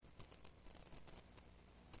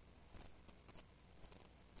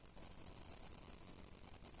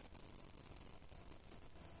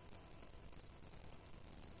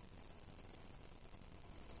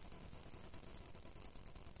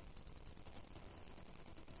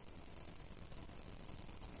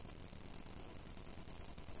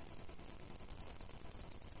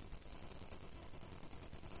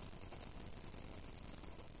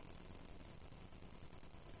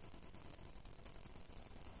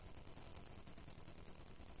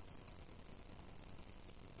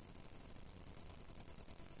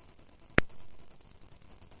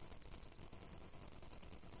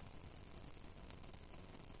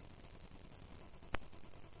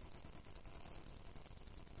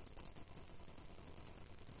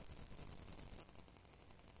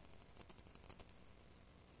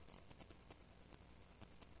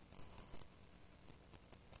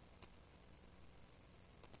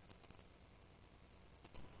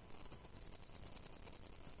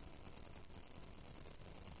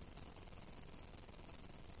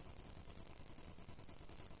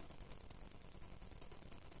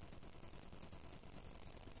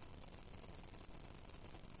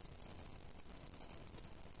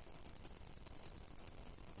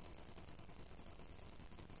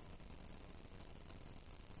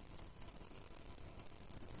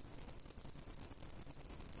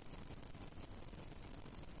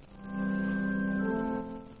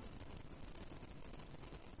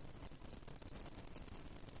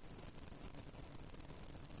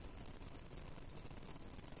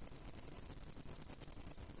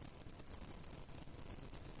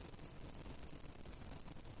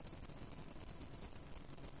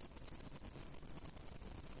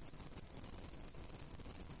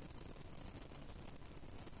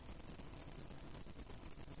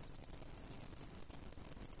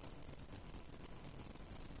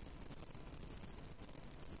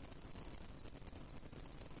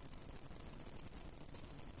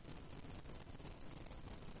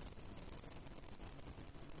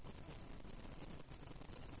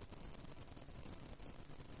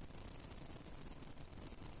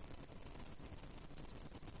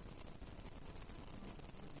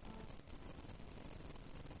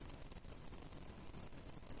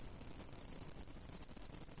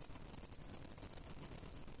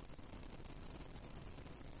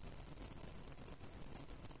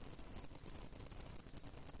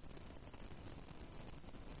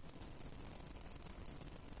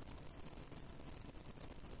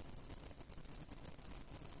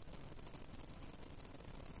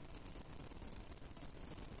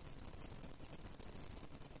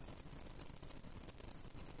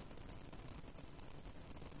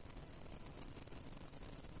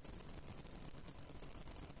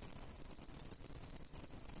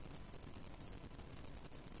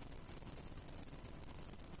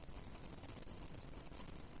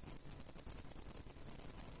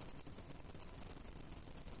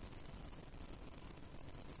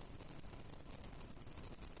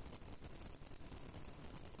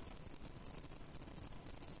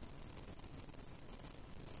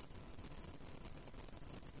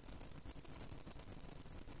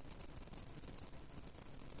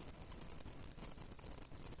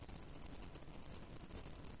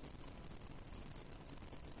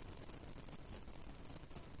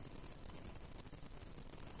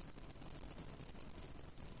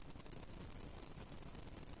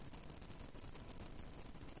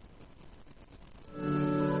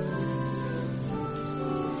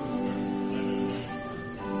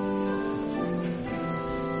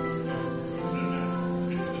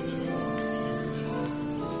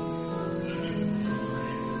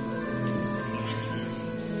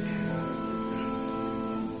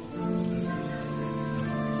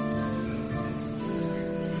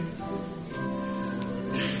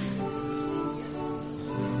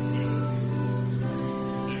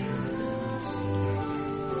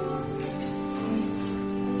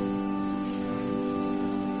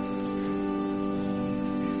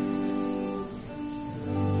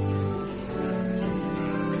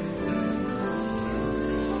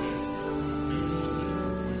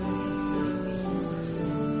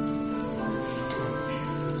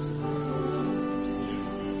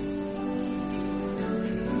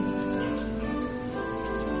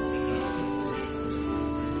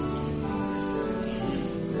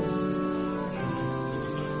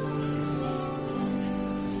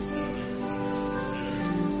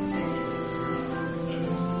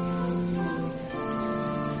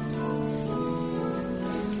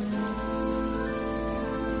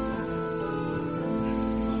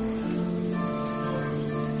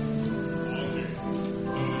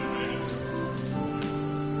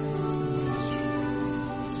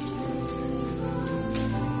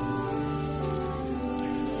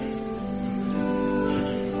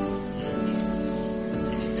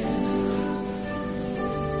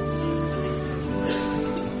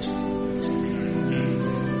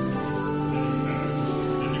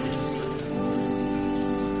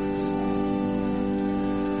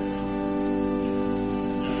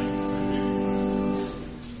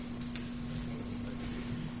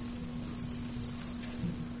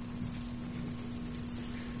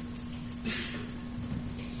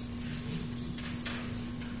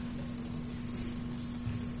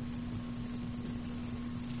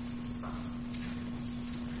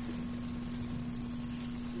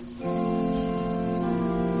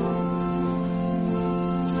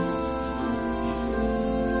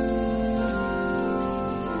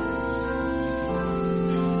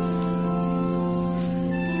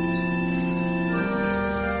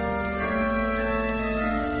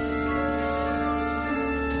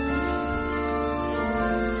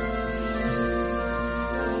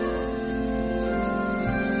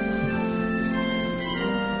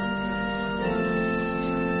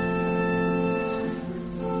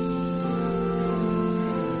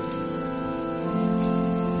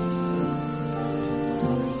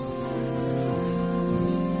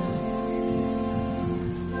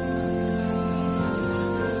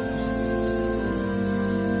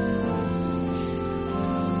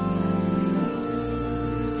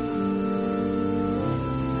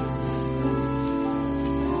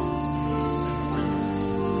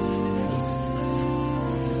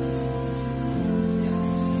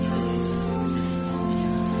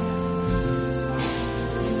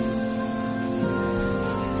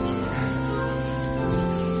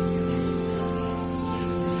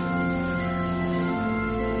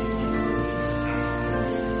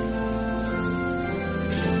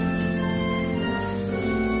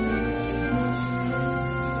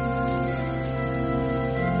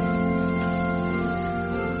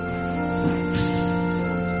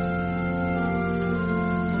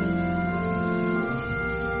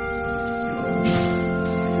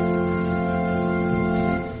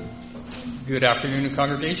Good afternoon,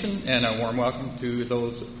 congregation, and a warm welcome to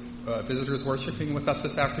those visitors worshiping with us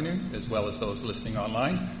this afternoon, as well as those listening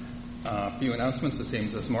online. A few announcements, the same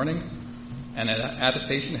as this morning. An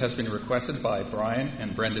attestation has been requested by Brian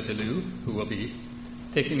and Brenda DeLue, who will be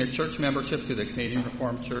taking their church membership to the Canadian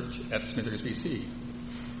Reformed Church at Smithers, BC.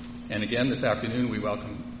 And again, this afternoon, we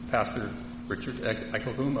welcome Pastor Richard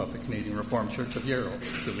Eichelboom of the Canadian Reformed Church of Yarrow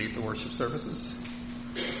to lead the worship services.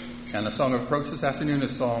 And the song of approach this afternoon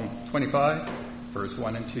is Psalm 25, verse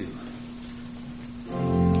 1 and 2.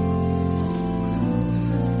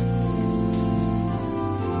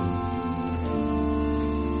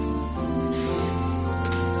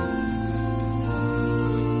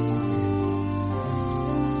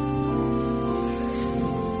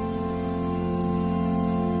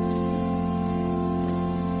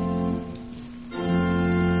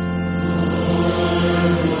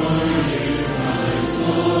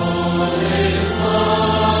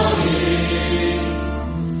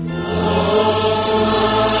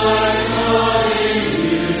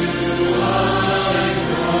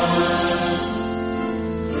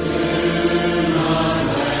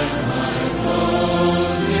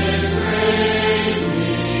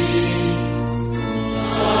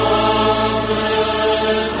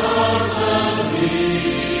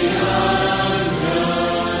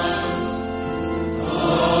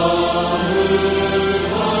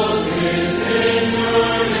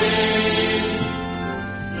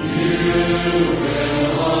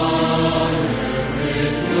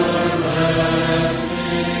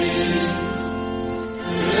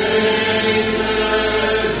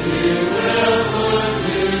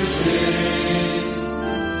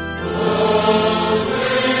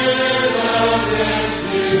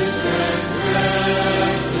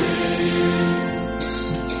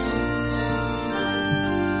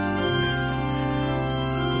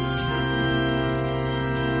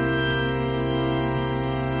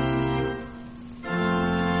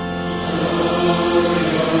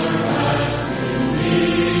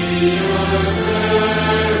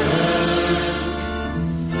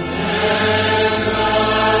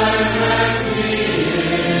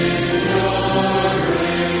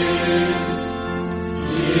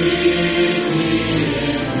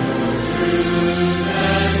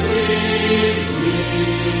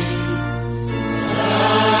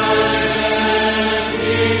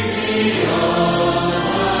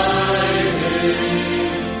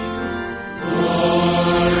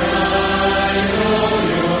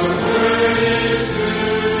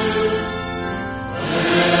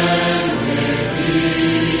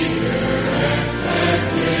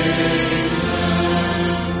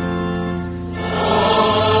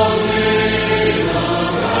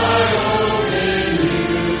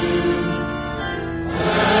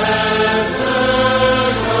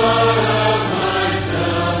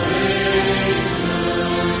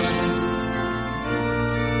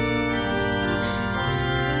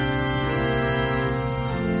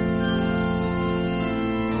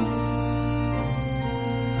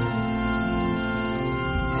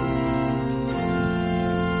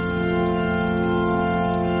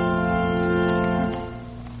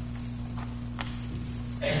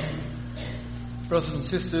 Brothers and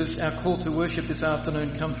sisters, our call to worship this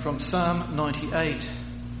afternoon comes from Psalm 98.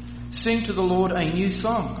 Sing to the Lord a new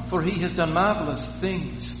song, for he has done marvellous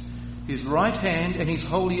things. His right hand and his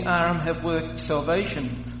holy arm have worked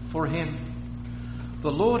salvation for him.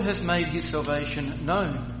 The Lord has made his salvation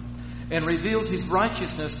known and revealed his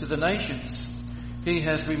righteousness to the nations. He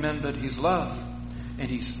has remembered his love and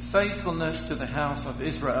his faithfulness to the house of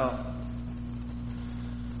Israel.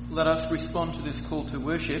 Let us respond to this call to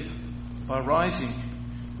worship by rising.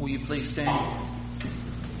 Will you please stand?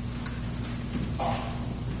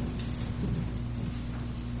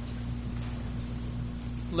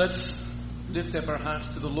 Let's lift up our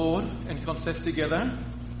hearts to the Lord and confess together.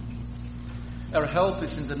 Our help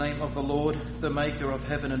is in the name of the Lord, the maker of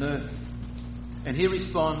heaven and earth. And he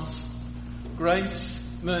responds, grace,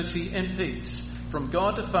 mercy and peace from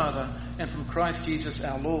God the Father and from Christ Jesus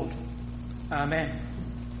our Lord. Amen.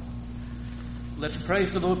 Let's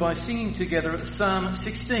praise the Lord by singing together Psalm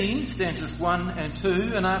 16, stanzas 1 and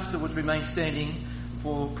 2, and afterwards remain standing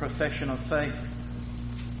for profession of faith.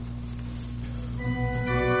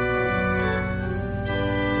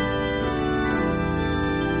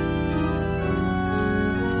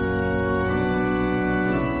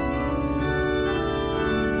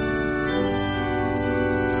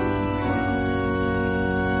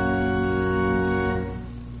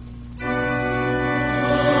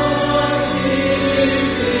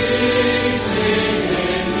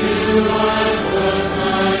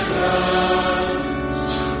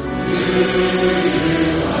 Thank you.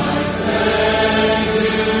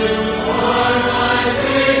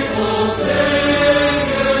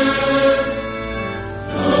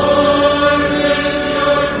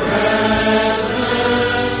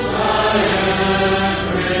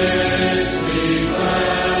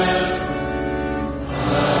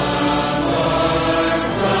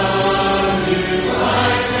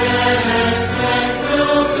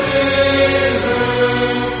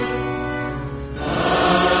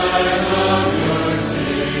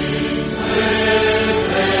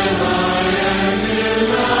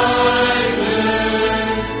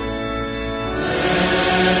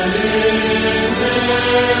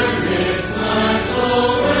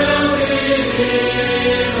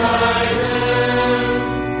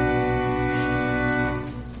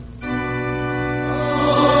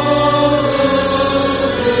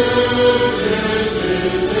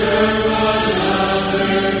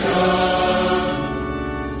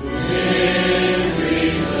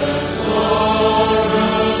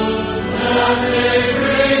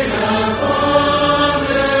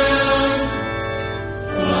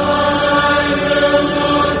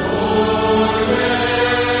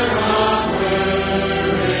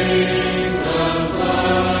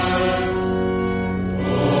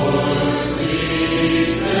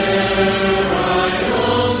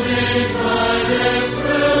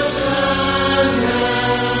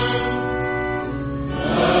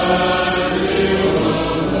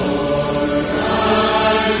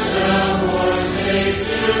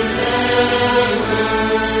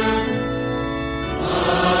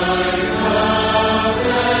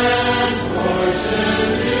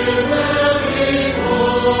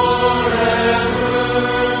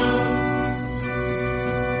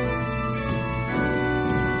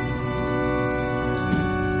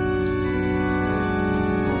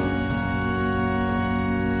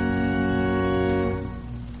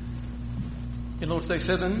 Day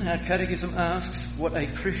 7, our catechism asks what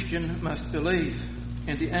a Christian must believe,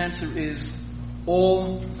 and the answer is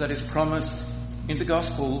all that is promised in the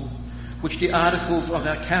Gospel, which the articles of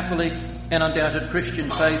our Catholic and undoubted Christian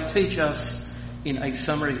faith teach us in a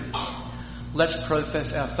summary. Let's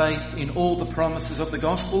profess our faith in all the promises of the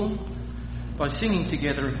Gospel by singing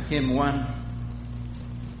together hymn 1.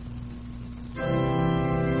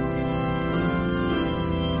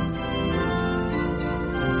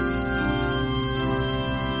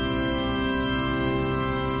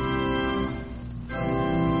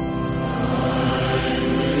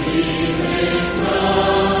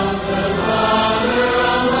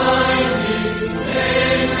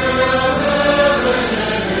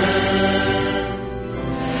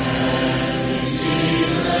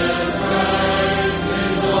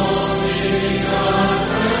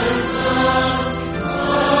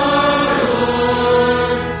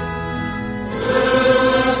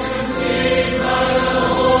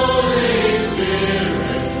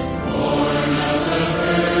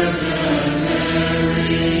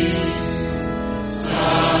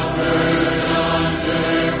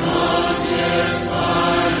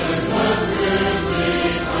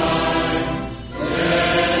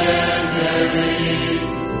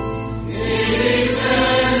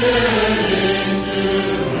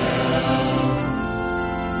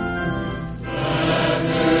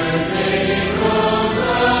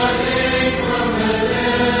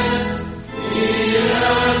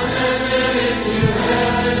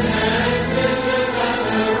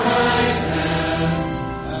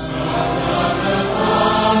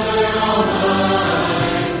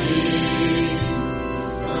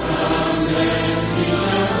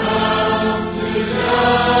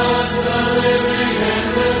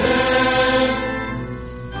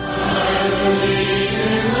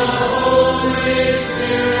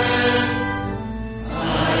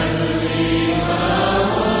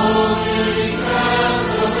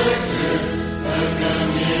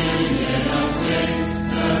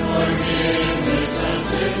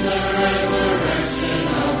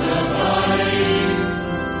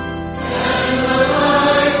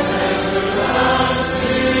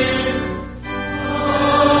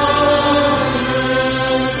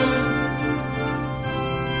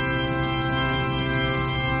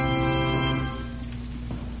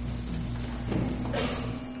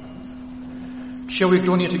 Shall we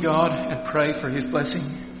draw near to God and pray for his blessing?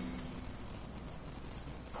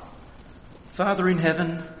 Father in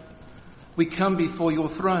heaven, we come before your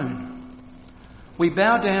throne. We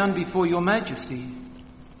bow down before your majesty.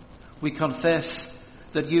 We confess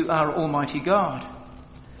that you are Almighty God,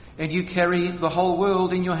 and you carry the whole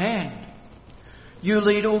world in your hand. You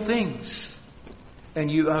lead all things,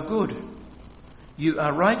 and you are good. You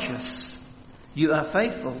are righteous. You are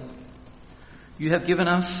faithful. You have given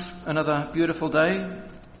us another beautiful day.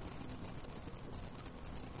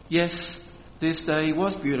 Yes, this day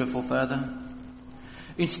was beautiful, Father.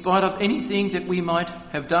 In spite of anything that we might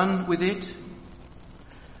have done with it,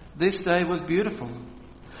 this day was beautiful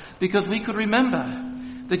because we could remember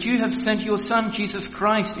that you have sent your Son, Jesus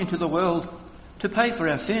Christ, into the world to pay for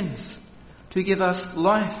our sins, to give us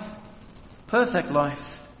life, perfect life,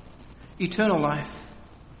 eternal life.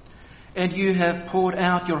 And you have poured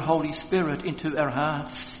out your Holy Spirit into our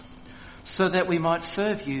hearts so that we might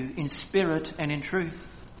serve you in spirit and in truth.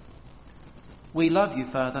 We love you,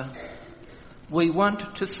 Father. We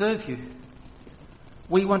want to serve you.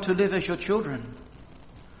 We want to live as your children.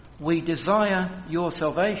 We desire your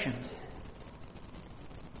salvation.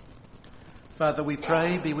 Father, we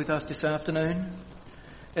pray, be with us this afternoon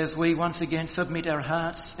as we once again submit our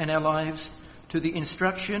hearts and our lives to the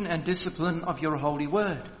instruction and discipline of your holy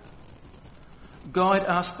word. Guide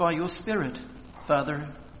us by your Spirit, Father,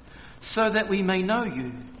 so that we may know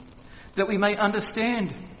you, that we may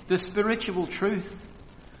understand the spiritual truth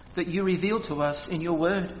that you reveal to us in your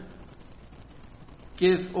word.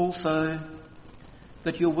 Give also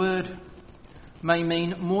that your word may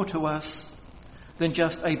mean more to us than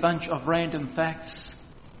just a bunch of random facts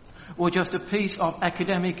or just a piece of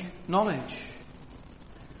academic knowledge,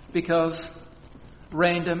 because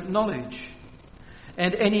random knowledge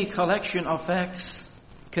and any collection of facts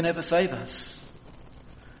can never save us.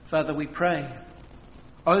 Father, we pray,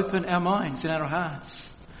 open our minds and our hearts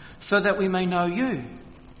so that we may know you,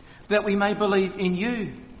 that we may believe in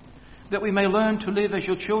you, that we may learn to live as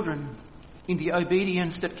your children in the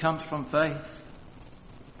obedience that comes from faith.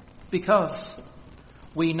 Because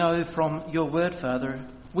we know from your word, Father,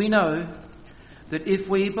 we know that if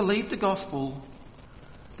we believe the gospel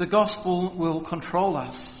will control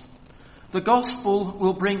us. The gospel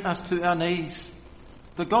will bring us to our knees.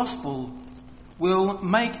 The gospel will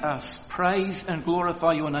make us praise and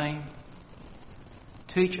glorify your name.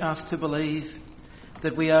 Teach us to believe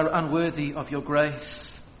that we are unworthy of your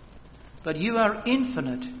grace, but you are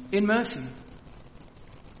infinite in mercy.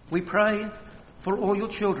 We pray for all your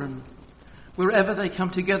children, wherever they come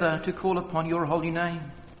together to call upon your holy name.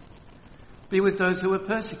 Be with those who are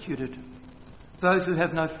persecuted, those who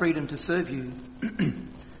have no freedom to serve you.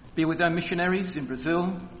 Be with our missionaries in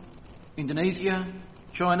Brazil, Indonesia,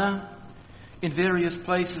 China, in various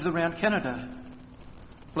places around Canada.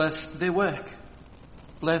 Bless their work.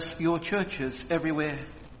 Bless your churches everywhere.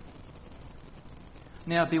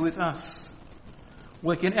 Now be with us.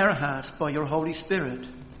 Work in our hearts by your Holy Spirit,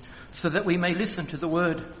 so that we may listen to the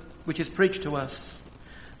word which is preached to us,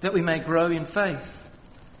 that we may grow in faith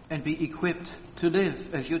and be equipped to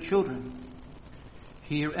live as your children.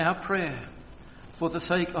 Hear our prayer for the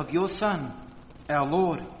sake of your Son, our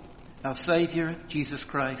Lord, our Saviour, Jesus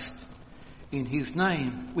Christ. In his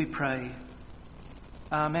name we pray.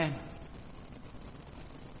 Amen.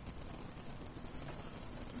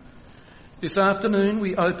 This afternoon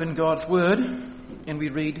we open God's Word and we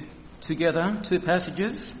read together two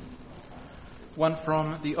passages. One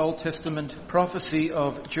from the Old Testament prophecy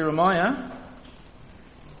of Jeremiah,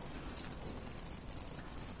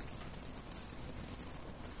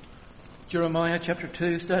 Jeremiah chapter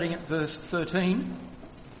 2, starting at verse 13.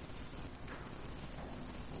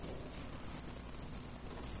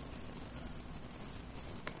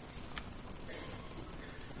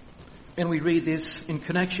 And we read this in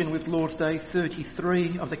connection with Lord's Day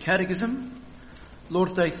 33 of the Catechism.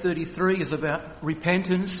 Lord's Day 33 is about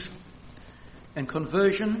repentance and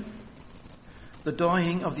conversion, the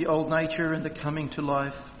dying of the old nature and the coming to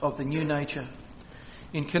life of the new nature.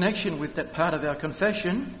 In connection with that part of our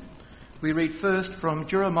confession, we read first from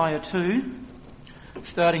Jeremiah 2,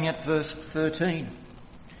 starting at verse 13.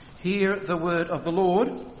 Hear the word of the Lord.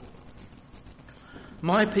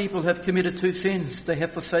 My people have committed two sins. They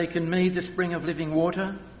have forsaken me, the spring of living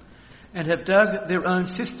water, and have dug their own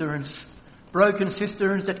cisterns, broken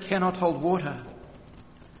cisterns that cannot hold water.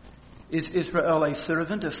 Is Israel a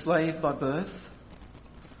servant, a slave by birth?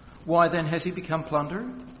 Why then has he become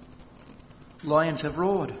plunder? Lions have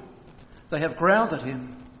roared. They have growled at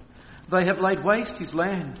him. They have laid waste his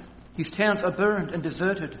land. His towns are burned and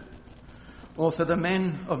deserted. Also the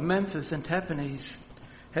men of Memphis and Tahpanhes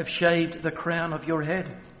have shaved the crown of your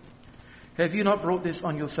head. Have you not brought this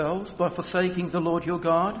on yourselves by forsaking the Lord your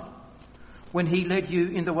God when he led you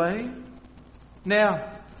in the way?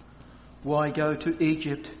 Now, why go to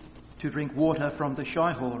Egypt to drink water from the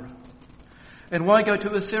Shihor? And why go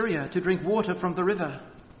to Assyria to drink water from the river?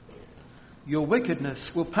 Your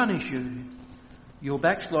wickedness will punish you. Your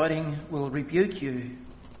backsliding will rebuke you.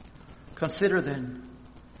 Consider then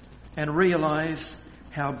and realize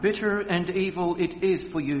how bitter and evil it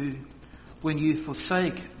is for you when you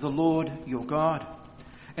forsake the Lord your God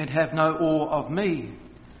and have no awe of me,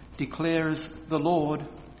 declares the Lord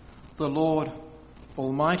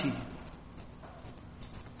Almighty.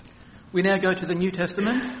 We now go to the New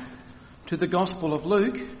Testament, to the Gospel of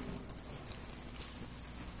Luke.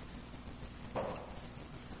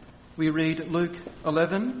 We read Luke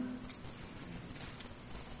 11.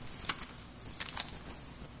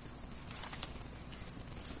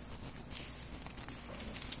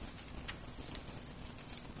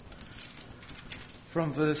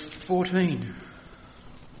 From verse 14.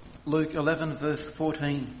 Luke 11 verse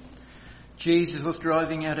 14. Jesus was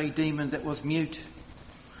driving out a demon that was mute.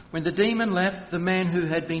 When the demon left, the man who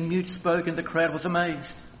had been mute spoke, and the crowd was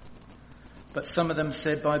amazed. But some of them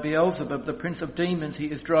said, by Beelzebub, the prince of demons, he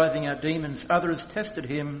is driving out demons. Others tested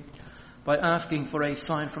him by asking for a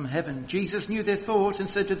sign from heaven. Jesus knew their thoughts and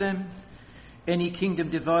said to them, any kingdom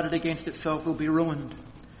divided against itself will be ruined,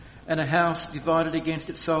 and a house divided against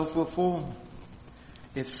itself will fall.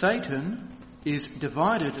 If Satan is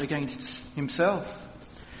divided against himself,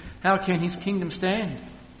 how can his kingdom stand?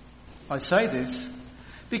 I say this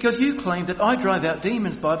because you claim that I drive out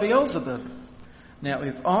demons by Beelzebub. Now,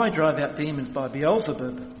 if I drive out demons by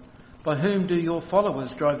Beelzebub, by whom do your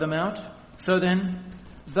followers drive them out? So then,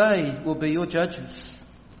 they will be your judges.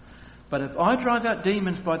 But if I drive out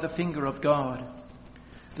demons by the finger of God,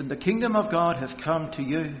 then the kingdom of God has come to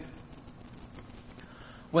you.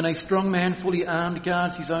 When a strong man fully armed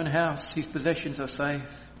guards his own house, his possessions are safe.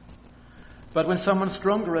 But when someone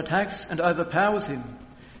stronger attacks and overpowers him,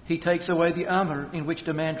 he takes away the armour in which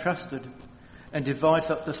the man trusted and divides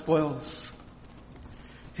up the spoils.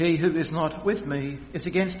 He who is not with me is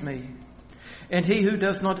against me, and he who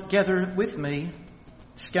does not gather with me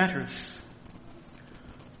scatters.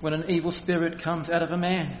 When an evil spirit comes out of a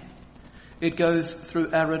man, It goes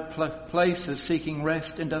through arid places seeking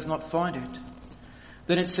rest and does not find it.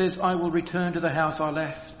 Then it says, I will return to the house I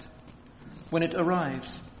left. When it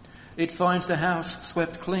arrives, it finds the house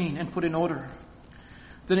swept clean and put in order.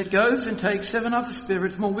 Then it goes and takes 7 other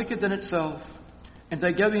spirits more wicked than itself, and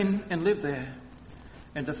they go in and live there.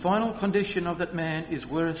 And the final condition of that man is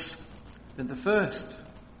worse than the first.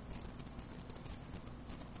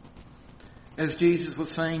 As Jesus was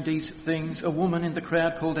saying these things, a woman in the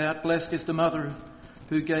crowd called out, Blessed is the mother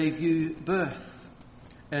who gave you birth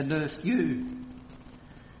and nursed you.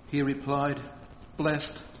 He replied,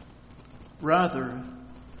 Blessed rather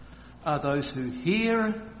are those who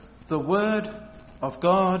hear the word of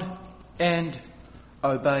God and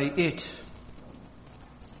obey it.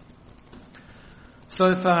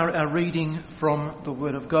 So far our reading from the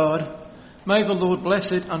word of God. May the Lord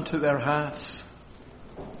bless it unto our hearts.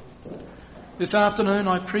 This afternoon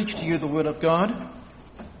I preach to you the word of God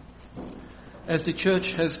as the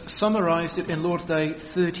church has summarised it in Lord's Day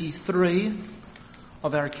 33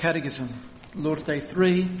 of our Catechism. Lord's Day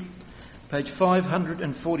 3, page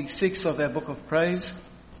 546 of our Book of Praise.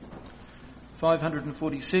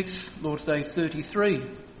 546, Lord's Day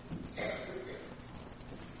 33.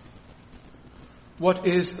 What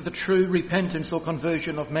is the true repentance or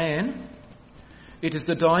conversion of man? It is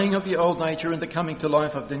the dying of the old nature and the coming to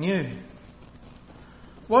life of the new.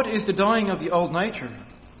 What is the dying of the old nature?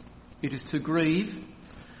 It is to grieve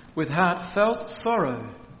with heartfelt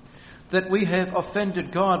sorrow that we have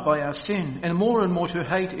offended God by our sin, and more to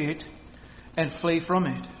hate it and flee from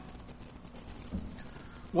it.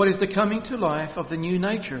 What is the coming to life of the new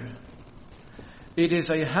nature? It is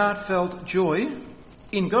a heartfelt joy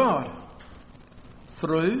in God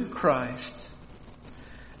through Christ,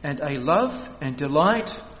 and a love and delight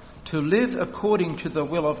to live according to the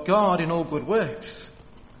will of God in all good works.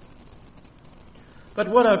 But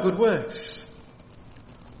what are good works?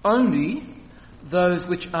 Only those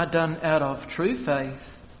which are done out of true faith,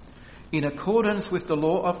 in accordance with the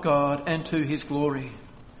law of God and to his glory,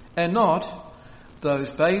 and not those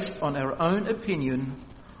based on our own opinion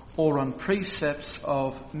or on precepts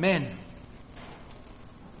of men.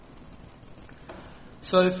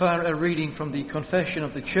 So far a reading from the Confession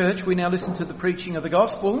of the Church. We now listen to the preaching of the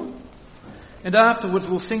Gospel, and afterwards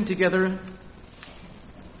we'll sing together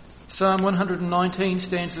Psalm 119,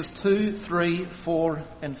 stanzas 2, 3, 4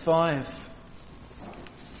 and 5.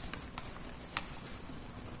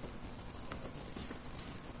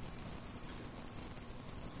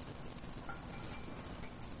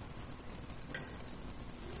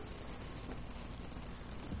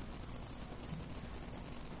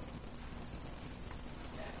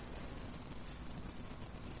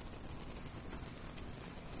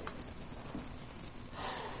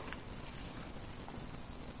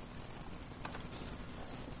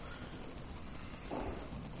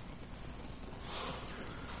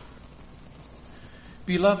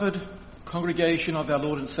 Beloved congregation of our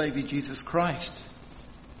Lord and Saviour Jesus Christ,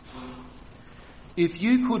 if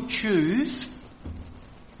you could choose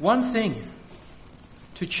one thing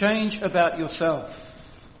to change about yourself,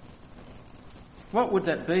 what would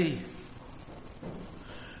that be?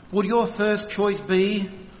 Would your first choice be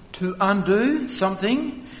to undo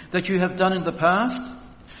something that you have done in the past,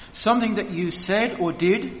 something that you said or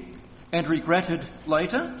did and regretted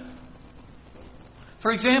later?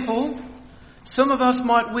 For example, some of us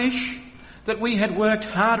might wish that we had worked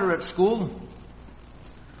harder at school.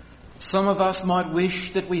 Some of us might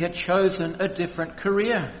wish that we had chosen a different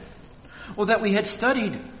career, or that we had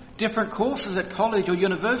studied different courses at college or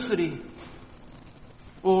university.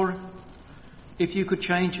 Or if you could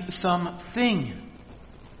change something,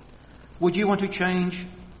 would you want to change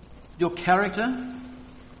your character?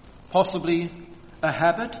 Possibly a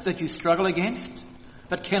habit that you struggle against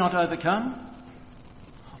but cannot overcome?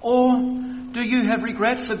 Or do you have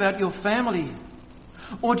regrets about your family?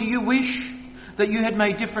 Or do you wish that you had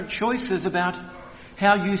made different choices about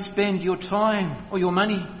how you spend your time or your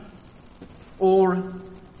money? Or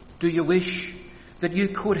do you wish that you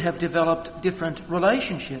could have developed different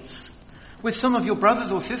relationships with some of your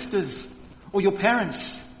brothers or sisters, or your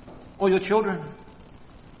parents, or your children?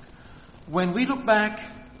 When we look back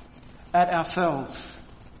at ourselves,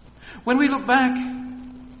 when we look back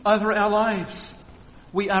over our lives,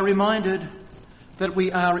 we are reminded that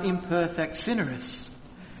we are imperfect sinners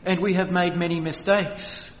and we have made many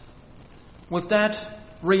mistakes. With that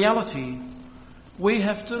reality, we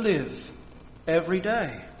have to live every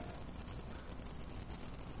day.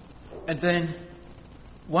 And then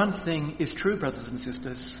one thing is true, brothers and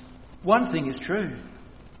sisters. One thing is true.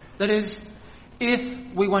 That is,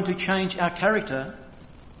 if we want to change our character,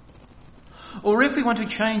 or if we want to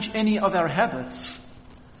change any of our habits,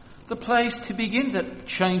 the place to begin that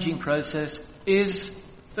changing process is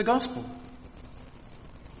the gospel.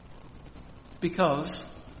 Because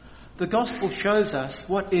the gospel shows us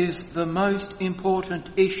what is the most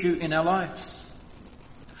important issue in our lives.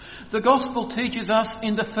 The gospel teaches us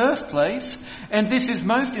in the first place, and this is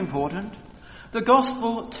most important, the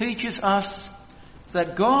gospel teaches us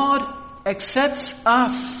that God accepts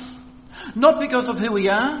us, not because of who we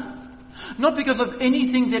are, not because of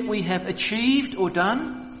anything that we have achieved or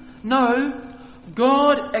done. No,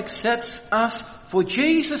 God accepts us for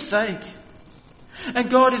Jesus' sake. And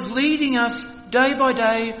God is leading us day by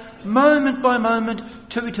day, moment by moment,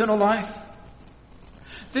 to eternal life.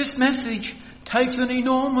 This message takes an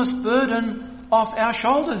enormous burden off our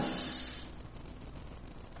shoulders.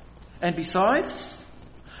 And besides,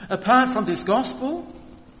 apart from this gospel,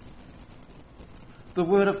 the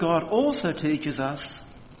Word of God also teaches us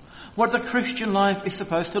what the Christian life is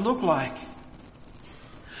supposed to look like.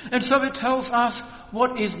 And so it tells us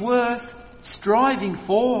what is worth striving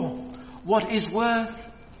for, what is worth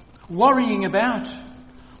worrying about,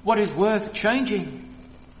 what is worth changing.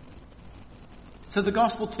 So the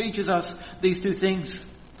gospel teaches us these two things.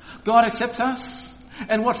 God accepts us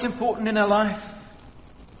and what's important in our life.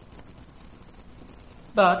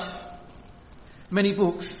 But many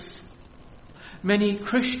books, many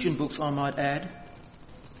Christian books I might add,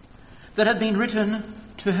 that have been written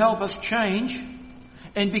to help us change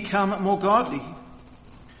and become more godly,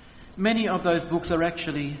 many of those books are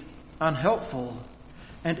actually unhelpful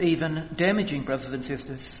and even damaging, brothers and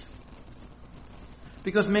sisters.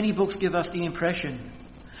 Because many books give us the impression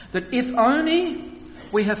that if only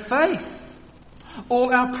we have faith,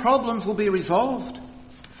 all our problems will be resolved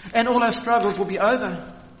and all our struggles will be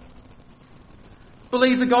over.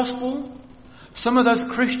 Believe the gospel, some of those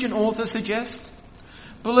Christian authors suggest.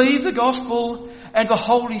 Believe the gospel and the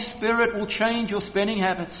Holy Spirit will change your spending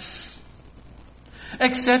habits.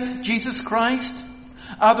 Accept Jesus Christ,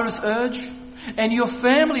 others urge, and your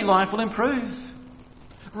family life will improve.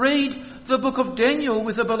 Read the book of Daniel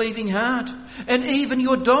with a believing heart, and even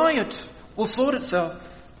your diet will sort itself.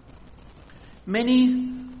 Many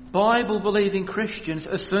Bible-believing Christians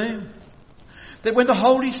assume that when the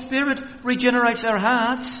Holy Spirit regenerates our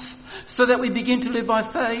hearts so that we begin to live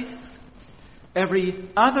by faith, every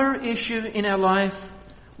other issue in our life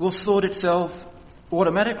will sort itself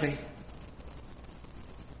automatically.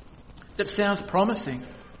 That sounds promising,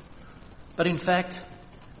 but in fact,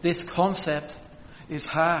 this concept is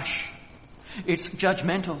harsh. It's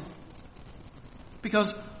judgmental.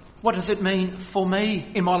 Because what does it mean for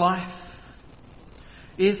me in my life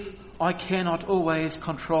if I cannot always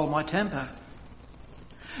control my temper?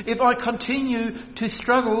 If I continue to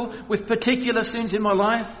struggle with particular sins in my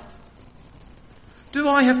life, do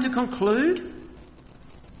I have to conclude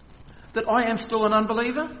that I am still an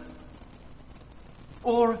unbeliever?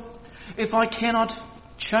 Or if I cannot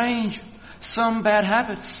change some bad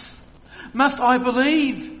habits, must I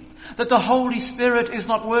believe that the Holy Spirit is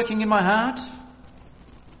not working in my heart?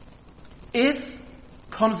 If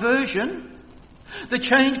conversion, the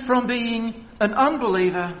change from being an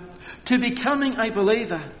unbeliever to becoming a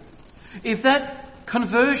believer, if that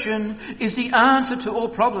conversion is the answer to all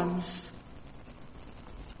problems,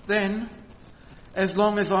 then, as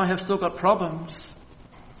long as I have still got problems,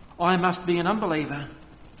 I must be an unbeliever.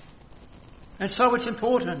 And so it's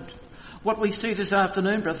important what we see this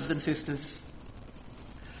afternoon, brothers and sisters.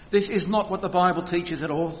 This is not what the Bible teaches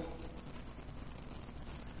at all.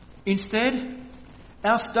 Instead,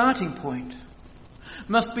 our starting point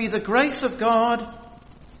must be the grace of God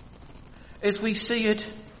as we see it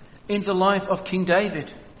in the life of King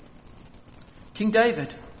David. King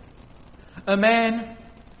David, a man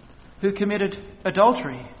who committed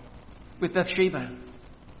adultery with Bathsheba.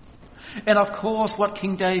 And of course, what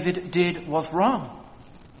King David did was wrong.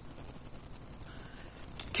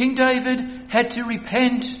 King David had to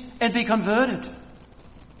repent and be converted.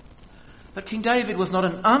 But King David was not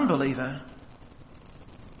an unbeliever.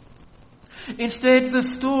 Instead, the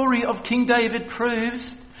story of King David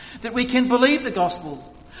proves that we can believe the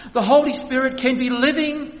gospel. The Holy Spirit can be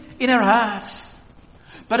living in our hearts.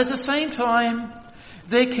 But at the same time,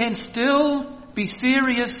 there can still be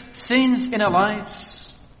serious sins in our lives.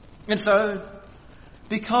 And so,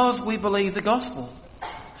 because we believe the gospel,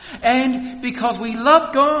 and because we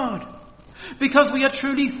love God, because we are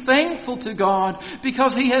truly thankful to God,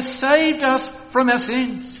 because He has saved us from our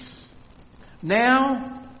sins,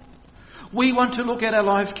 now we want to look at our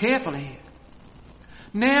lives carefully.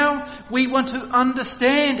 Now we want to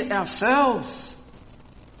understand ourselves.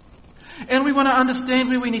 And we want to understand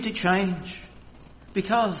where we need to change.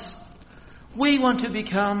 Because We want to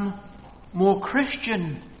become more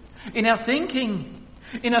Christian in our thinking,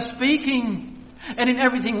 in our speaking, and in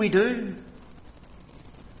everything we do.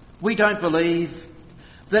 We don't believe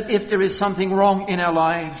that if there is something wrong in our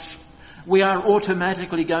lives, we are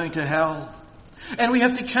automatically going to hell. And we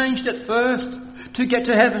have to change that first to get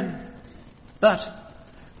to heaven. But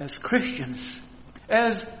as Christians,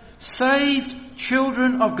 as saved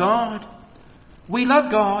children of God, we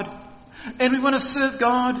love God and we want to serve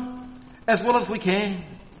God as well as we can.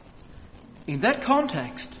 In that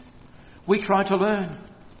context, we try to learn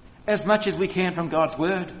as much as we can from God's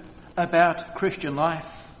Word about Christian life.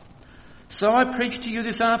 So I preach to you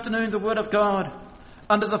this afternoon the Word of God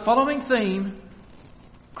under the following theme: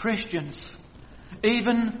 Christians,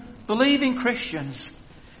 even believing Christians,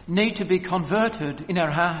 need to be converted in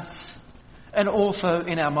our hearts and also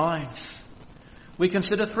in our minds. We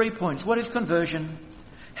consider 3 points. What is conversion?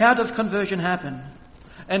 How does conversion happen?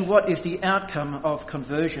 And what is the outcome of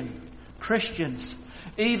conversion? Christians,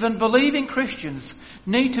 even believing Christians,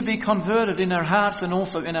 need to be converted in our hearts and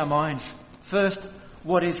also in our minds. First,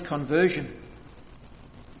 what is conversion?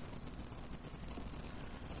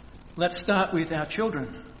 Let's start with our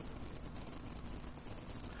children.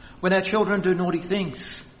 When our children do naughty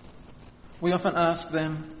things, we often ask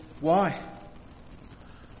them, why?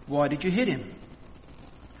 Why did you hit him?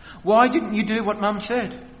 Why didn't you do what Mum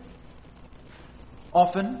said?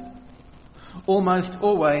 Often, almost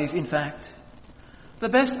always in fact, the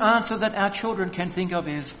best answer that our children can think of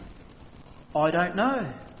is, I don't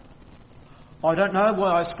know. I don't know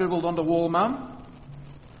why I scribbled on the wall, Mum.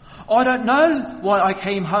 I don't know why I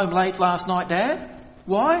came home late last night, Dad.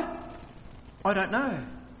 Why? I don't know.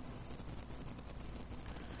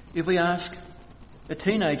 If we ask a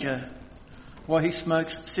teenager why he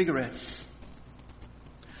smokes cigarettes,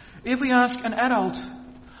 if we ask an adult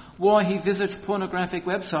why he visits pornographic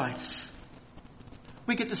websites,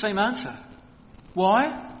 we get the same answer.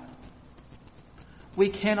 Why?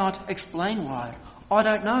 We cannot explain why. I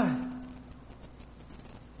don't know.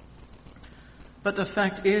 But the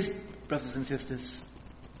fact is, brothers and sisters,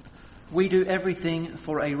 we do everything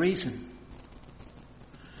for a reason.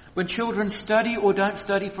 When children study or don't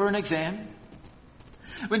study for an exam,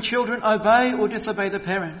 when children obey or disobey their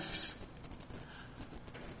parents,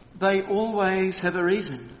 they always have a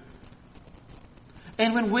reason.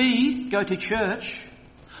 And when we go to church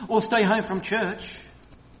or stay home from church,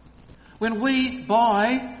 when we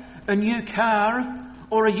buy a new car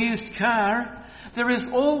or a used car, there is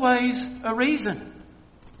always a reason.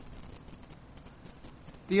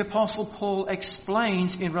 The Apostle Paul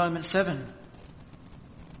explains in Romans 7.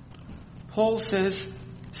 Paul says,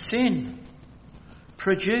 sin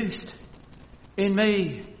produced in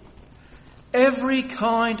me every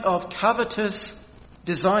kind of covetous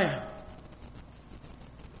desire.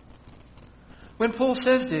 When Paul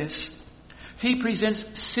says this, he presents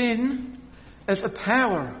sin as a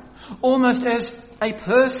power, almost as a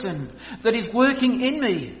person that is working in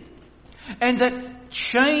me and that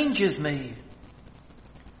changes me.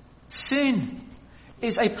 Sin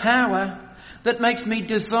is a power that makes me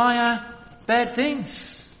desire bad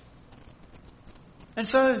things. And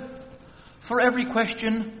so, for every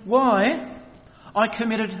question why I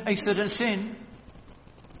committed a certain sin,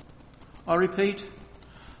 I repeat,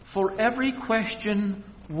 for every question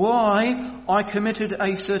why I committed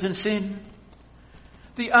a certain sin,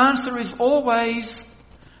 the answer is always,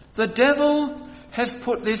 the devil has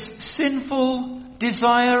put this sinful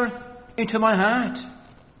desire into my heart.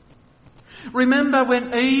 Remember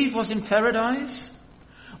when Eve was in paradise?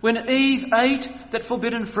 When Eve ate that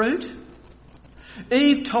forbidden fruit?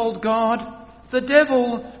 Eve told God, the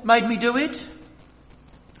devil made me do it.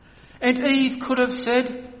 And Eve could have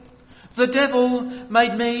said, the devil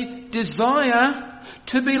made me desire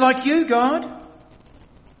to be like you, God.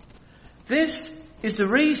 This is the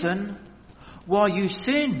reason why you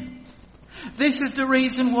sin. This is the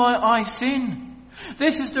reason why I sin.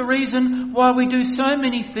 This is the reason why we do so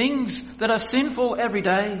many things that are sinful every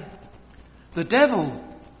day. The devil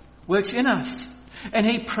works in us, and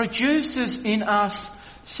he produces in us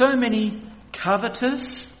so many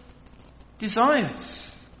covetous desires.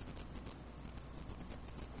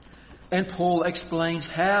 And Paul explains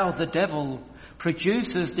how the devil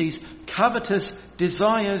produces these covetous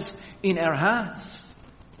desires in our hearts.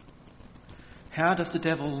 How does the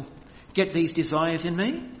devil get these desires in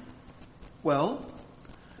me? Well,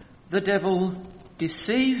 the devil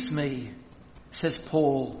deceives me, says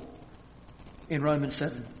Paul in Romans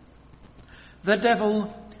 7. The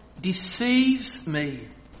devil deceives me.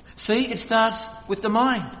 See, it starts with the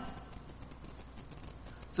mind.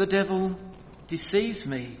 The devil deceives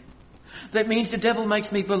me. That means the devil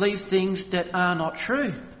makes me believe things that are not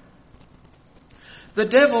true. The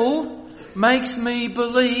devil makes me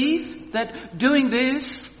believe that doing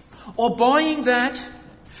this or buying that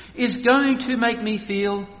is going to make me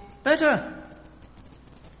feel better.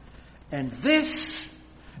 And this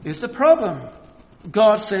is the problem,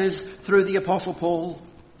 God says through the Apostle Paul.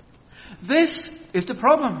 This is the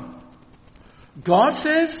problem. God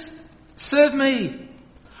says, serve me.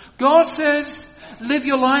 God says, live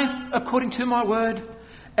your life according to my word,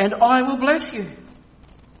 and I will bless you.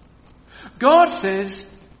 God says,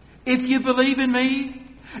 if you believe in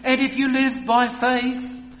me, and if you live by faith,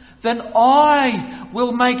 then I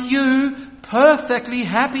will make you perfectly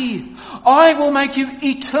happy. I will make you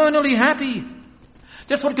eternally happy.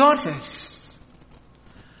 That's what God says.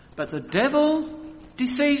 But the devil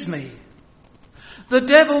deceives me. The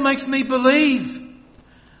devil makes me believe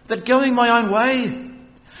that going my own way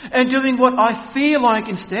and doing what I feel like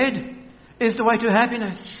instead is the way to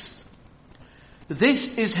happiness. This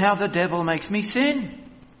is how the devil makes me sin.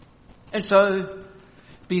 And so,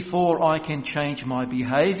 before I can change my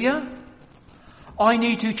behaviour, I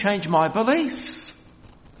need to change my beliefs.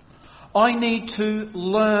 I need to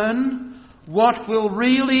learn what will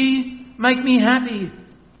really make me happy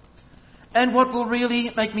and what will really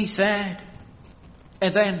make me sad.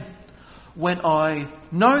 And then, when I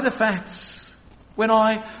know the facts, when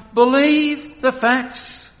I believe the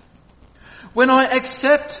facts, when I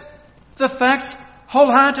accept the facts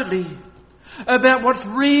wholeheartedly about what's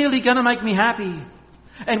really going to make me happy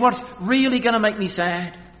and what's really going to make me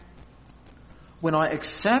sad, when I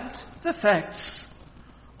accept the facts,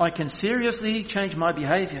 I can seriously change my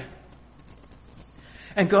behaviour.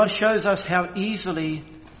 And God shows us how easily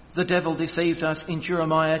the devil deceives us in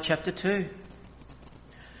Jeremiah chapter 2.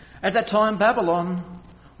 At that time, Babylon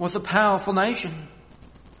was a powerful nation.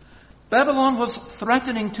 Babylon was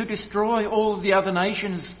threatening to destroy all of the other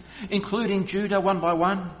nations, including Judah, one by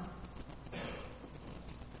one.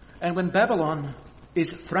 And when Babylon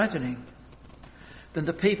is threatening, then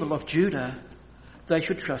the people of Judah, they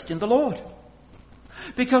should trust in the Lord,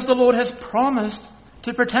 because the Lord has promised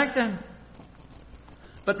to protect them.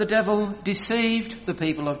 But the devil deceived the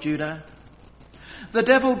people of Judah. The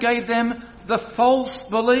devil gave them the false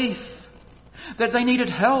belief that they needed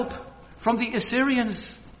help from the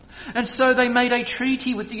Assyrians. And so they made a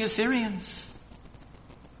treaty with the Assyrians.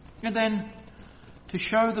 And then, to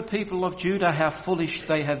show the people of Judah how foolish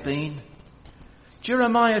they have been,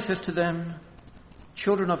 Jeremiah says to them,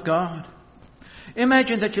 children of God,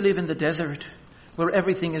 imagine that you live in the desert where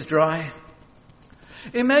everything is dry.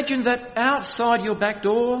 Imagine that outside your back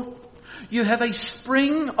door you have a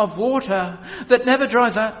spring of water that never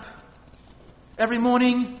dries up. Every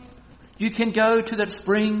morning you can go to that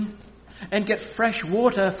spring and get fresh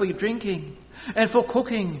water for your drinking and for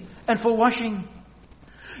cooking and for washing.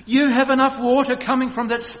 You have enough water coming from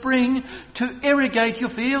that spring to irrigate your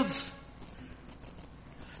fields.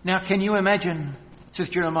 Now can you imagine, says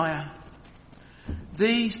Jeremiah,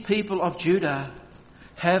 these people of Judah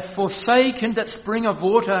have forsaken that spring of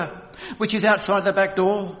water which is outside the back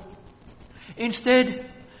door.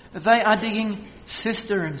 Instead, they are digging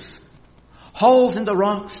cisterns, holes in the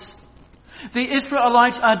rocks. The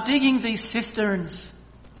Israelites are digging these cisterns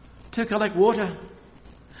to collect water.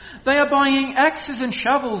 They are buying axes and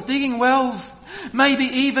shovels, digging wells, maybe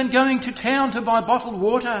even going to town to buy bottled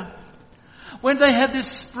water, when they have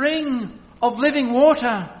this spring of living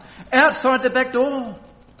water outside the back door.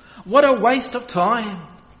 What a waste of time.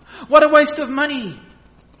 What a waste of money.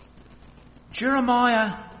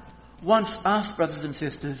 Jeremiah wants us, brothers and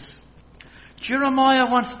sisters, Jeremiah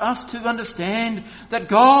wants us to understand that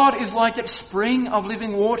God is like that spring of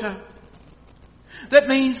living water. That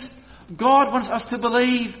means God wants us to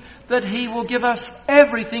believe that He will give us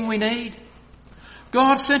everything we need.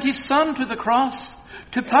 God sent His Son to the cross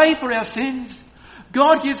to pay for our sins.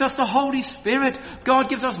 God gives us the Holy Spirit. God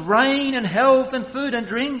gives us rain and health and food and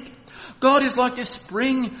drink. God is like this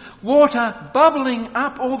spring water bubbling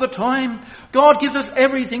up all the time. God gives us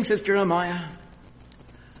everything, says Jeremiah.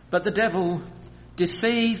 But the devil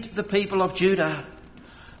deceived the people of Judah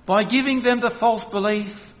by giving them the false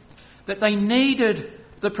belief that they needed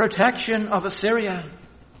the protection of Assyria.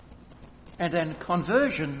 And then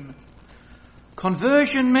conversion.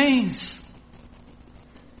 Conversion means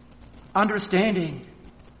understanding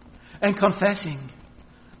and confessing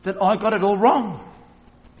that I got it all wrong.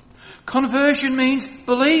 Conversion means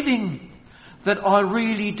believing that I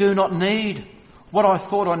really do not need what I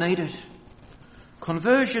thought I needed.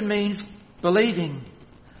 Conversion means believing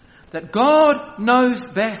that God knows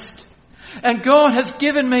best and God has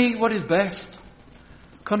given me what is best.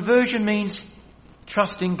 Conversion means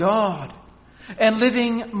trusting God and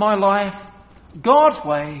living my life God's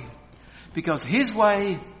way, because His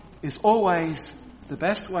way is always the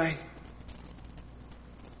best way.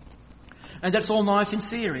 And that's all nice in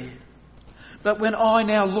theory. But when I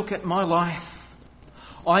now look at my life,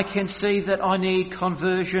 I can see that I need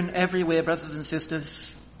conversion everywhere, brothers and sisters.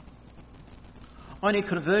 I need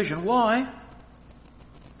conversion. Why?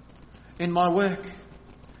 In my work,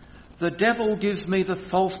 the devil gives me the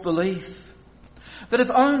false belief that if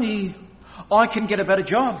only I can get a better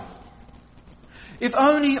job, if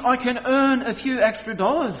only I can earn a few extra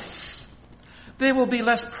dollars, there will be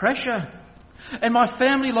less pressure and my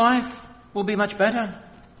family life will be much better.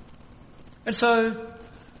 And so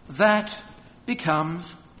that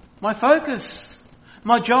becomes my focus,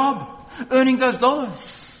 my job, earning those dollars.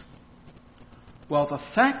 Well, the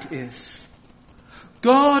fact is,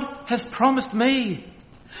 God has promised me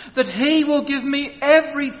that He will give me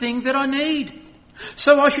everything that I need.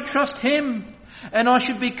 So I should trust Him and I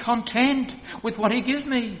should be content with what He gives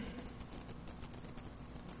me.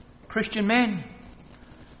 Christian men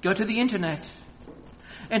go to the internet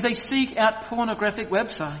and they seek out pornographic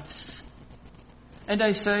websites and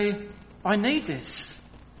they say, I need this.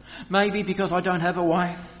 Maybe because I don't have a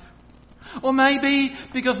wife. Or maybe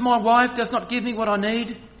because my wife does not give me what I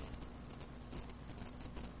need.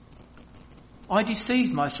 I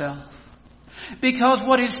deceive myself. Because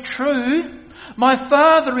what is true, my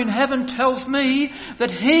Father in heaven tells me that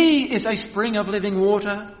He is a spring of living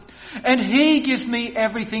water and He gives me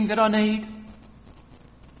everything that I need.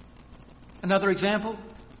 Another example,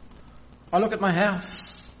 I look at my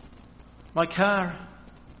house, my car,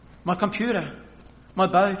 my computer, my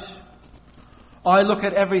boat. I look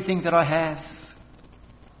at everything that I have.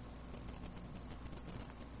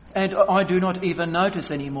 And I do not even notice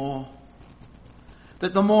anymore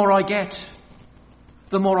that the more I get,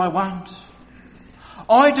 the more I want.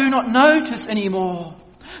 I do not notice anymore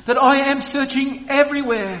that I am searching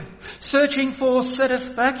everywhere, searching for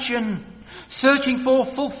satisfaction, searching for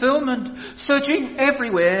fulfillment, searching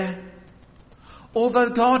everywhere. Although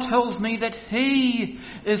God tells me that He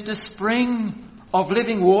is the spring of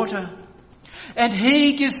living water and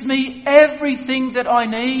He gives me everything that I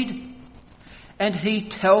need, and He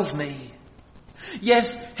tells me,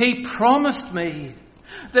 yes, He promised me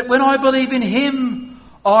that when I believe in Him,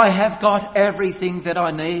 I have got everything that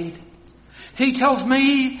I need. He tells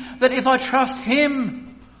me that if I trust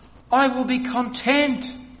Him, I will be content,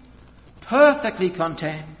 perfectly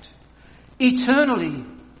content, eternally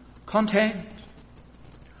content.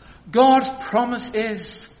 God's promise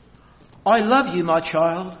is, I love you, my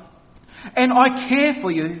child, and I care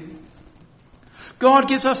for you. God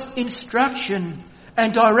gives us instruction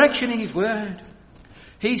and direction in His Word.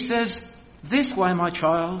 He says, this way, my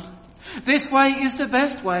child, this way is the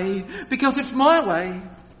best way because it's my way.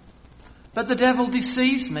 But the devil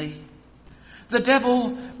deceives me. The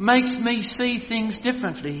devil makes me see things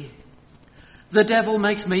differently. The devil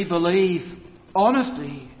makes me believe,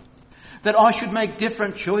 honestly, that I should make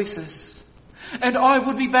different choices. And I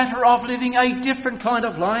would be better off living a different kind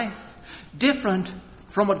of life, different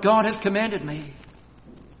from what God has commanded me.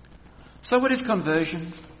 So what is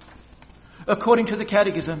conversion? According to the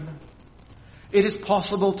Catechism, it is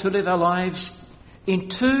possible to live our lives in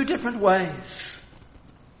two different ways.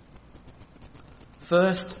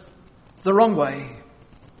 First, the wrong way.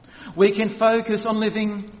 We can focus on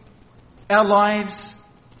living our lives,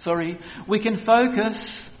 we can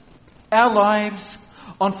focus our lives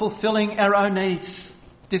on fulfilling our own needs.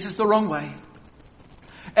 This is the wrong way.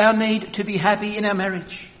 Our need to be happy in our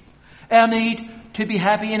marriage, our need to be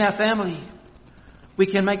happy in our family, we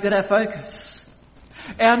can make that our focus.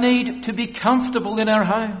 Our need to be comfortable in our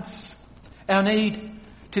homes, our need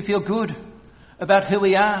to feel good about who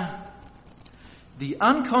we are. The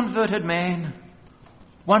unconverted man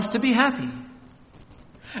wants to be happy.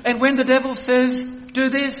 And when the devil says, do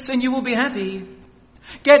this and you will be happy,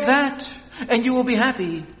 get that and you will be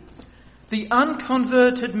happy, the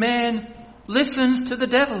unconverted man listens to the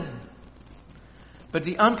devil. But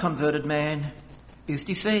the unconverted man is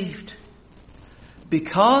deceived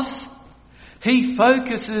because he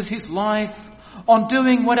focuses his life on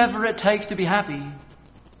doing whatever it takes to be happy.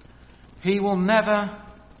 He will never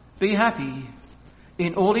be happy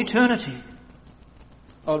in all eternity.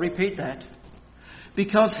 I'll repeat that.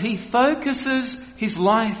 Because he focuses his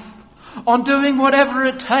life on doing whatever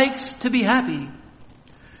it takes to be happy,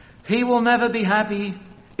 he will never be happy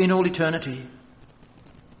in all eternity.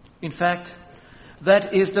 In fact,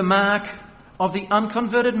 that is the mark of the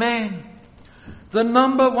unconverted man. The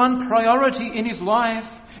number one priority in his life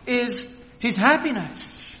is his happiness.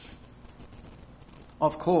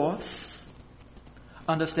 Of course,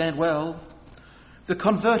 understand well, the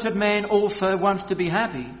converted man also wants to be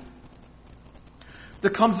happy. The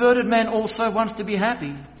converted man also wants to be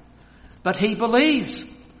happy, but he believes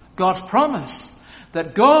God's promise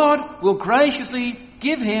that God will graciously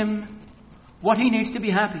give him what he needs to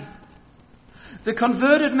be happy. The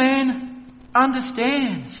converted man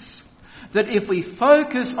understands that if we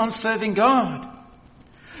focus on serving God,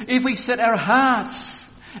 if we set our hearts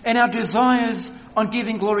and our desires on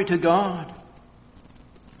giving glory to God,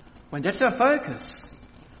 when that's our focus,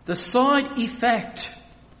 the side effect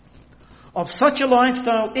of such a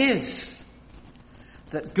lifestyle is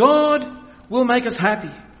that God will make us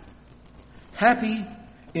happy. Happy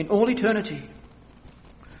in all eternity.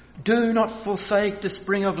 Do not forsake the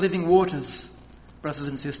spring of living waters, brothers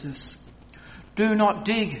and sisters. Do not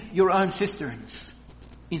dig your own cisterns.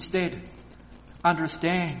 Instead,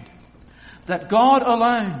 understand that God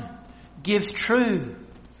alone gives true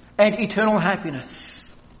and eternal happiness.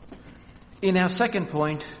 In our second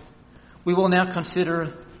point, we will now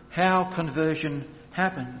consider how conversion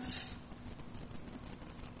happens.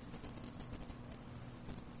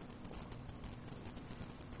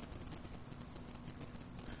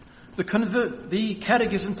 The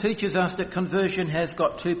Catechism teaches us that conversion has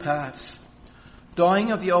got two parts: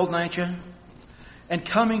 dying of the old nature and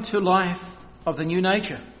coming to life of the new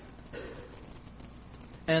nature.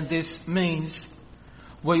 And this means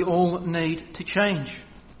we all need to change.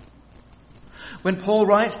 When Paul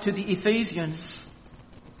writes to the Ephesians,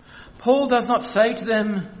 Paul does not say to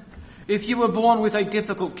them, if you were born with a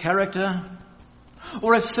difficult character,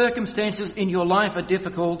 or if circumstances in your life are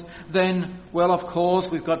difficult, then, well, of course,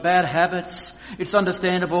 we've got bad habits, it's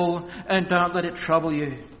understandable, and don't let it trouble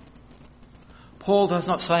you. Paul does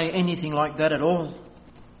not say anything like that at all.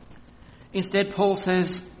 Instead, Paul says,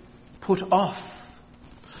 put off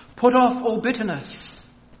all bitterness,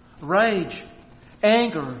 rage,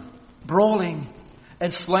 anger, brawling,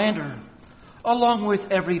 and slander, along with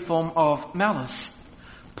every form of malice.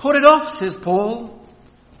 Put it off, says Paul.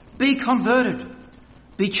 Be converted.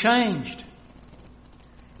 Be changed.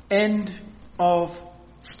 End of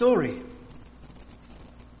story.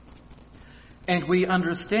 And we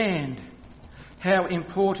understand how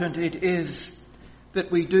important it is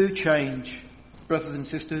that we do change, brothers and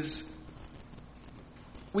sisters.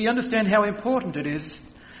 We understand how important it is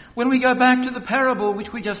when we go back to the parable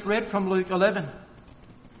which we just read from Luke 11.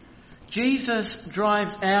 Jesus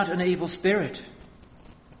drives out an evil spirit.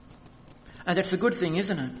 And that's a good thing,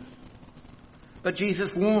 isn't it? But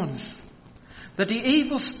Jesus warns that the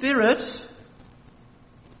evil spirit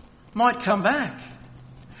might come back.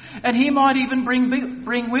 And he might even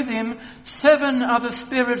bring with him 7 other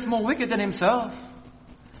spirits more wicked than himself.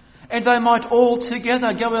 And they might all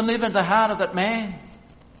together go and live in the heart of that man.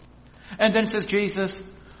 And then, says Jesus,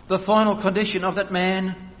 the final condition of that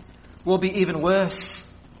man will be even worse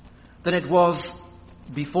than it was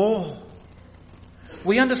before.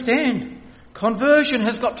 We understand conversion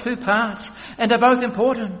has got two parts, and they're both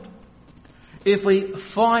important. If we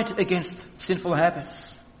fight against sinful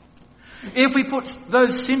habits, if we put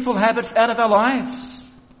those sinful habits out of our lives,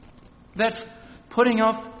 that's putting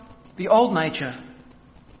off the old nature.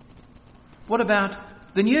 What about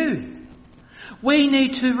the new? We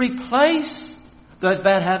need to replace those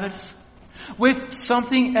bad habits with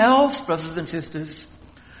something else, brothers and sisters,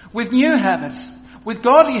 with new habits, with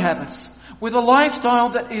godly habits, with a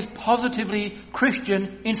lifestyle that is positively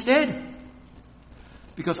Christian instead.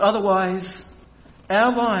 Because otherwise,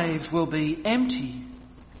 our lives will be empty,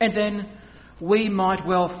 and then we might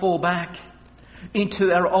well fall back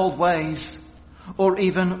into our old ways or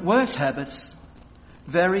even worse habits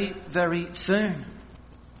very, very soon.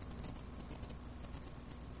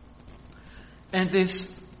 And this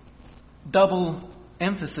double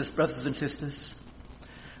emphasis, brothers and sisters,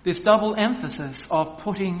 this double emphasis of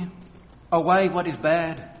putting away what is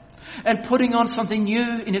bad and putting on something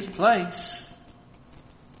new in its place,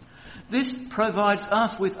 this provides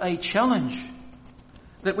us with a challenge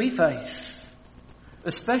that we face,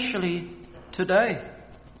 especially today.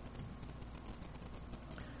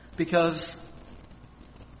 Because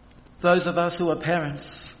those of us who are parents,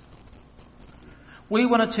 we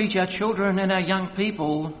want to teach our children and our young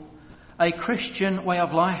people a Christian way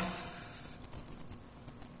of life.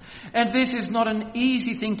 And this is not an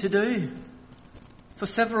easy thing to do for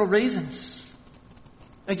several reasons.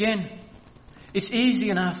 Again, it's easy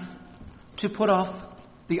enough to put off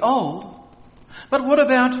the old, but what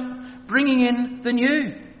about bringing in the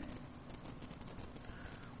new?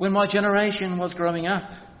 When my generation was growing up,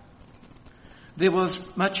 there was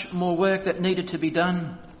much more work that needed to be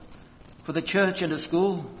done for the church and the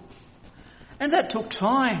school. And that took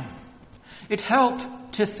time. It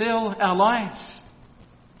helped to fill our lives.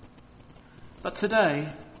 But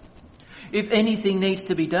today, if anything needs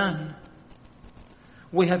to be done,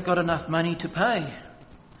 we have got enough money to pay.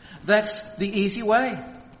 That's the easy way.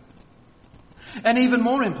 And even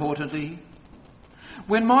more importantly,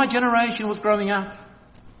 when my generation was growing up,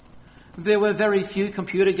 there were very few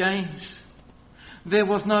computer games. There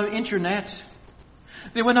was no internet.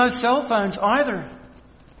 There were no cell phones either.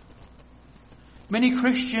 Many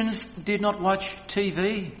Christians did not watch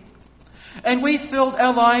TV. And we filled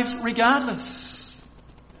our lives regardless.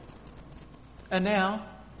 And now,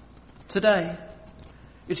 today,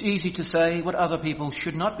 it's easy to say what other people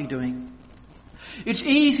should not be doing. It's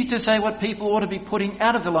easy to say what people ought to be putting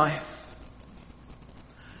out of their life.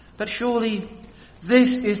 But surely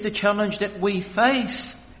this is the challenge that we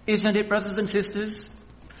face, isn't it, brothers and sisters?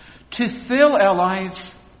 To fill our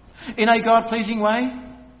lives in a God-pleasing way.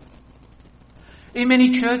 In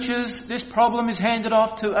many churches, this problem is handed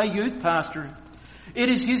off to a youth pastor. It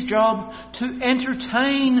is his job to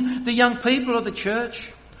entertain the young people of the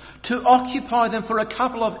church, to occupy them for a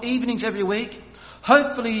couple of evenings every week,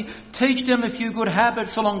 hopefully teach them a few good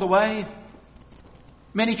habits along the way.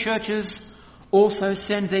 Many churches also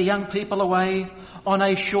send their young people away on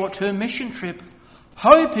a short-term mission trip,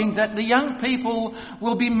 hoping that the young people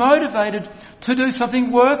will be motivated to do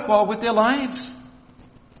something worthwhile with their lives.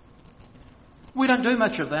 We don't do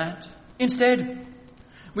much of that. Instead,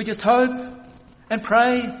 we just hope and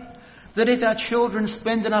pray that if our children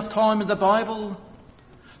spend enough time in the Bible,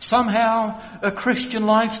 somehow a Christian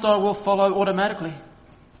lifestyle will follow automatically.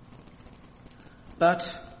 But,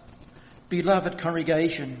 beloved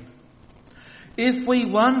congregation, if we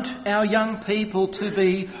want our young people to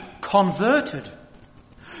be converted,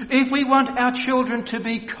 if we want our children to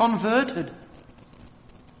be converted,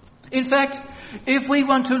 in fact, if we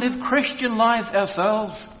want to live Christian lives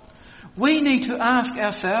ourselves, we need to ask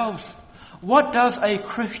ourselves, what does a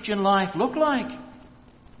Christian life look like?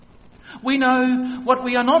 We know what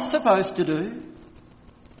we are not supposed to do.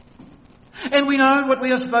 And we know what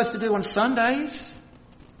we are supposed to do on Sundays.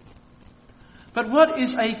 But what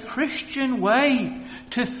is a Christian way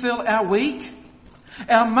to fill our week,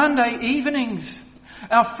 our Monday evenings,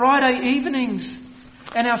 our Friday evenings,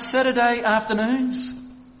 and our Saturday afternoons?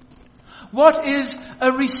 What is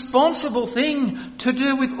a responsible thing to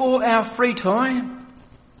do with all our free time?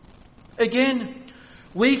 Again,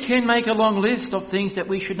 we can make a long list of things that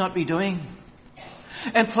we should not be doing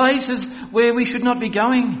and places where we should not be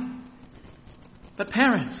going. But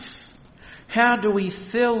parents, how do we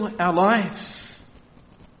fill our lives?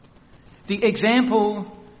 The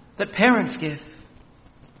example that parents give,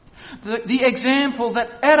 the example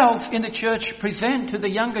that adults in the church present to the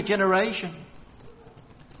younger generation,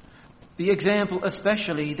 the example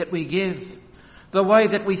especially that we give, the way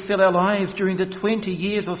that we fill our lives during the 20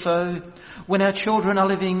 years or so when our children are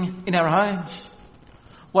living in our homes,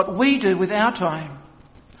 what we do with our time,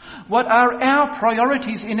 what are our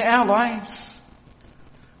priorities in our lives.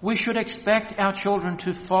 We should expect our children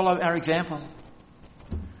to follow our example.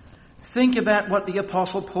 Think about what the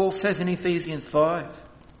Apostle Paul says in Ephesians 5.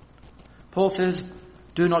 Paul says,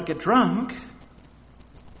 do not get drunk.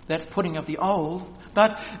 That's putting off the old.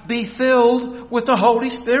 But be filled with the Holy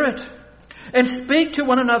Spirit. And speak to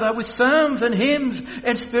one another with psalms and hymns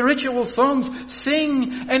and spiritual songs.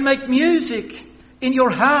 Sing and make music in your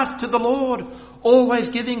hearts to the Lord, always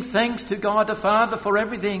giving thanks to God the Father for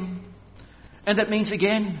everything. And that means,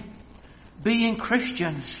 again, being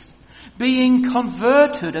Christians, being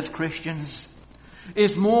converted as Christians,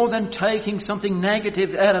 is more than taking something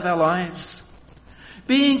negative out of our lives.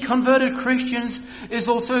 Being converted Christians is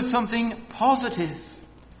also something positive.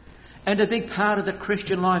 And a big part of the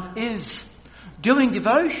Christian life is doing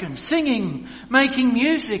devotion, singing, making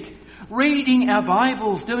music, reading our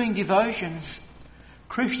Bibles, doing devotions.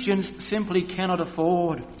 Christians simply cannot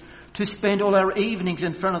afford to spend all our evenings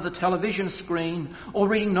in front of the television screen or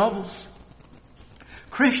reading novels.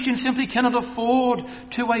 Christians simply cannot afford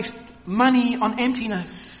to waste money on emptiness,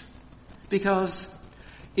 because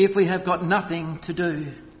if we have got nothing to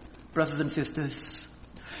do, brothers and sisters,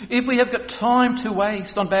 if we have got time to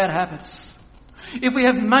waste on bad habits, if we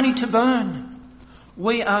have money to burn,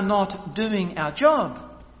 we are not doing our job.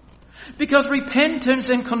 Because repentance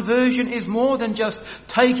and conversion is more than just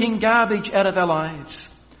taking garbage out of our lives.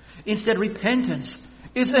 Instead, repentance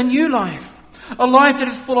is a new life. A life that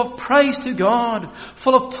is full of praise to God,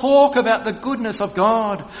 full of talk about the goodness of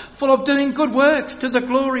God, full of doing good works to the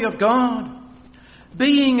glory of God.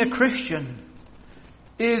 Being a Christian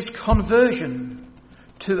is conversion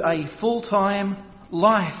to a full-time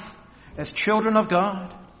life as children of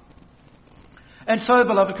God. And so,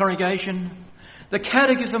 beloved congregation, the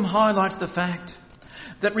Catechism highlights the fact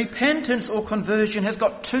that repentance or conversion has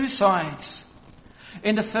got two sides.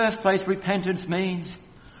 In the first place, repentance means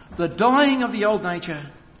the dying of the old nature.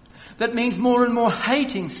 That means more and more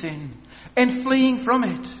hating sin and fleeing from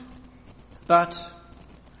it. But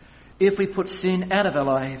if we put sin out of our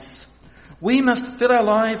lives, we must fill our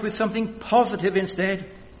lives with something positive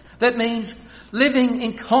instead. That means living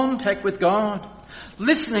in contact with God,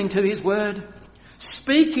 listening to His Word,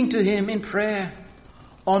 speaking to Him in prayer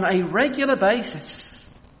on a regular basis,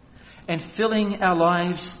 and filling our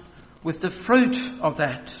lives with the fruit of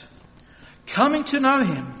that. Coming to know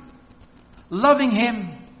Him, loving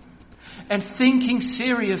Him, and thinking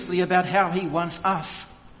seriously about how He wants us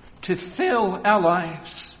to fill our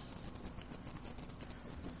lives.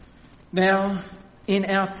 Now, in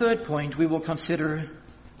our third point, we will consider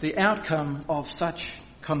the outcome of such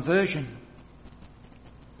conversion.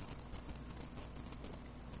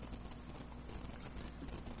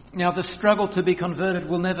 Now, the struggle to be converted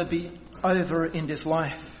will never be over in this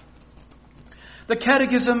life. The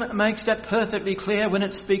Catechism makes that perfectly clear when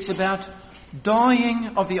it speaks about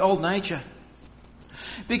dying of the old nature.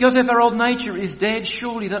 Because if our old nature is dead,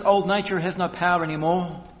 surely that old nature has no power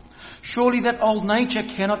anymore. Surely that old nature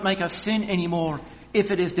cannot make us sin anymore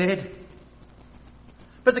if it is dead.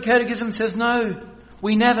 But the Catechism says no,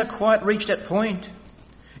 we never quite reach that point.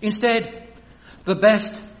 Instead, the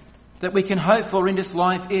best that we can hope for in this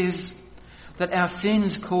life is that our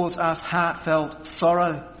sins cause us heartfelt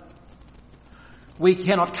sorrow. We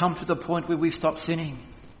cannot come to the point where we stop sinning.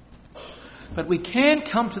 But we can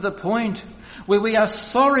come to the point where we are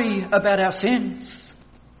sorry about our sins.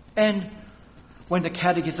 And when the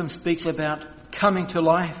Catechism speaks about coming to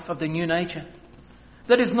life of the new nature,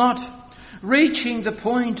 that is not reaching the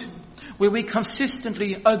point where we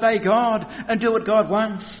consistently obey God and do what God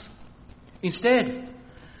wants. Instead,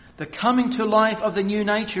 the coming to life of the new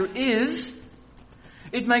nature is,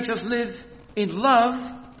 it makes us live in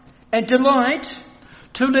love and delight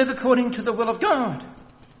to live according to the will of God.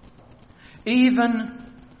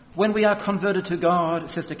 Even when we are converted to God,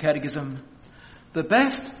 says the Catechism, the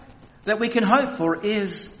best that we can hope for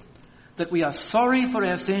is that we are sorry for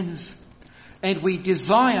our sins and we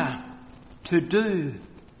desire to do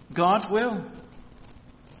God's will.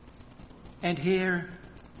 And here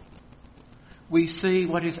we see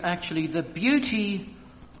what is actually the beauty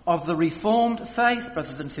of the Reformed faith,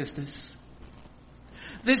 brothers and sisters.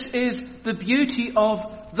 This is the beauty of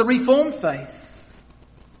the Reformed faith.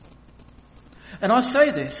 And I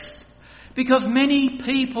say this because many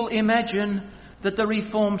people imagine that the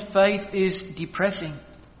Reformed faith is depressing.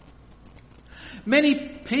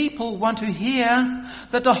 Many people want to hear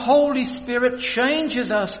that the Holy Spirit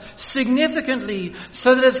changes us significantly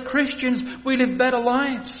so that as Christians we live better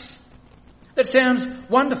lives. That sounds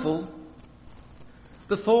wonderful.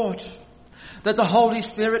 The thought that the Holy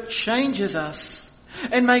Spirit changes us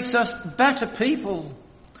and makes us better people,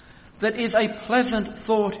 that is a pleasant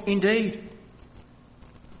thought indeed.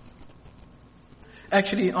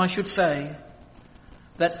 Actually, I should say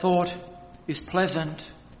that thought is pleasant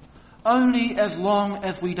only as long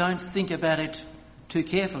as we don't think about it too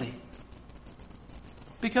carefully.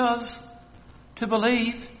 Because to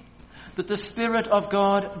believe that the Spirit of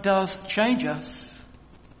God does change us,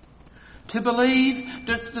 to believe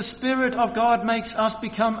that the Spirit of God makes us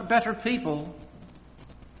become better people,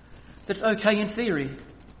 that's okay in theory.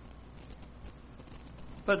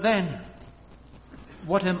 But then,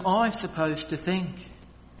 what am I supposed to think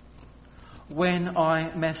when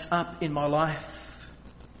I mess up in my life?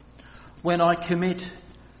 When I commit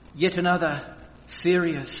yet another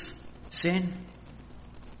serious sin?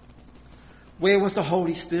 Where was the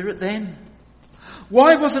Holy Spirit then?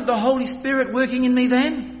 Why wasn't the Holy Spirit working in me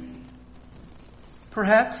then?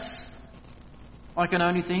 Perhaps, I can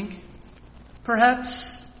only think, perhaps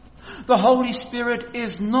the Holy Spirit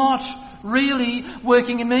is not really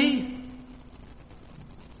working in me.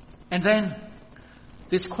 And then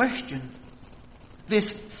this question, this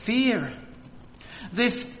fear,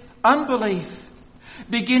 this unbelief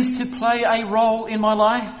begins to play a role in my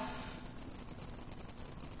life.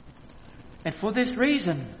 And for this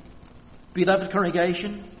reason, beloved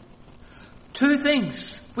congregation, two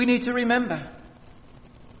things we need to remember.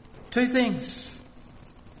 Two things.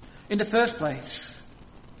 In the first place,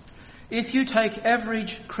 if you take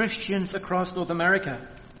average Christians across North America,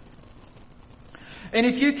 and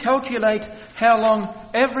if you calculate how long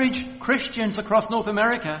average Christians across North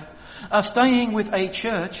America are staying with a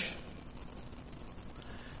church,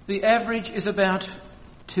 the average is about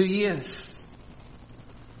 2 years.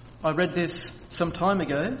 I read this some time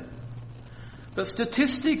ago, But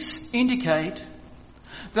statistics indicate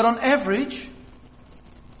that on average,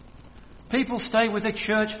 people stay with a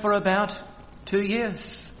church for about 2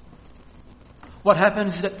 years. What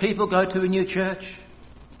happens is that people go to a new church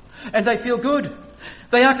and they feel good.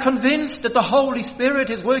 They are convinced that the Holy Spirit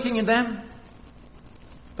is working in them.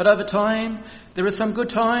 But over time, there are some good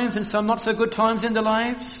times and some not so good times in their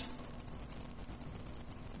lives.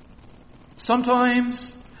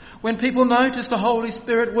 Sometimes, when people notice the Holy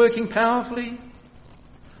Spirit working powerfully,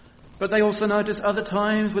 but they also notice other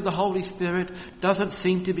times when the Holy Spirit doesn't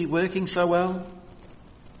seem to be working so well.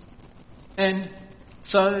 And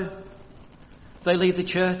so, they leave the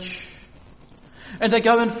church and they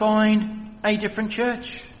go and find a different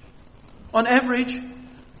church. On average,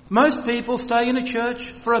 most people stay in a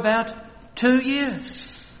church for about 2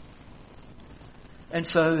 years. And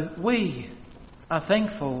so we are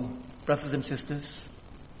thankful, brothers and sisters.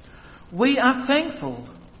 We are thankful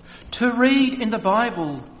to read in the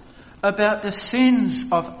Bible about the sins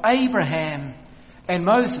of Abraham and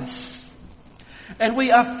Moses. And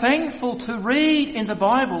we are thankful to read in the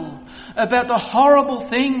Bible about the horrible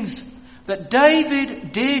things that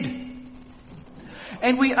David did.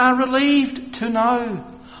 And we are relieved to know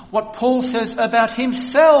what Paul says about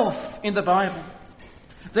himself in the Bible.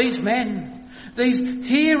 These men, these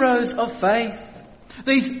heroes of faith,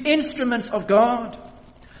 these instruments of God,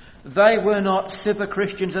 they were not super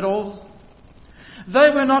Christians at all. They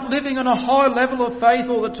were not living on a high level of faith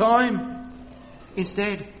all the time.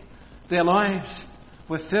 Instead, their lives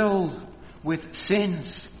were filled with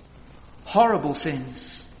sins, horrible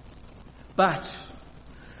sins. But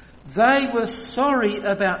they were sorry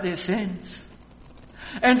about their sins.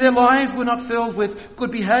 And their lives were not filled with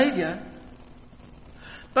good behaviour.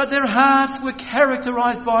 But their hearts were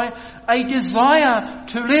characterised by a desire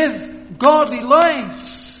to live godly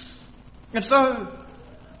lives. And so,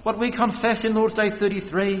 what we confess in Lord's Day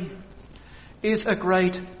 33 is a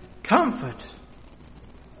great comfort.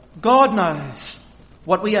 God knows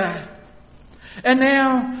what we are. And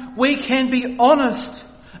now we can be honest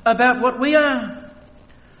about what we are.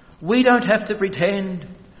 We don't have to pretend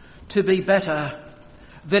to be better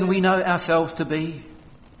than we know ourselves to be.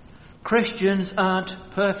 Christians aren't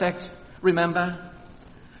perfect, remember,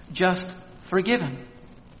 just forgiven.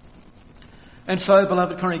 And so,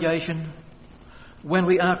 beloved congregation, when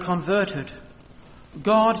we are converted,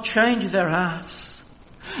 God changes our hearts,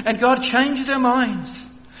 and God changes our minds,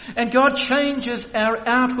 and God changes our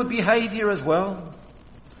outward behaviour as well.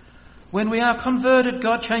 When we are converted,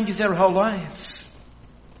 God changes our whole lives.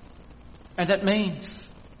 And that means,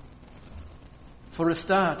 for a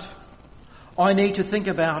start, I need to think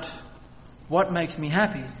about what makes me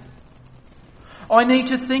happy. I need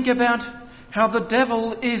to think about how the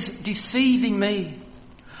devil is deceiving me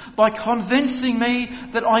by convincing me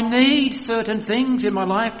that I need certain things in my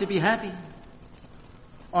life to be happy.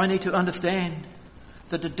 I need to understand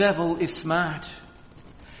that the devil is smart.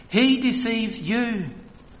 He deceives you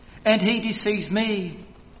and he deceives me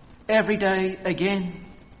every day again.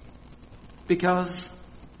 Because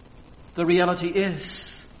the reality is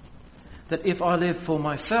that if I live for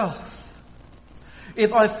myself,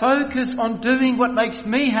 if I focus on doing what makes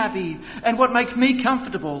me happy and what makes me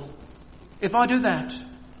comfortable, if I do that,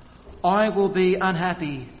 I will be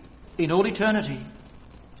unhappy in all eternity.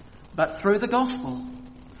 But through the gospel,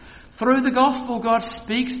 God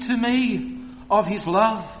speaks to me of his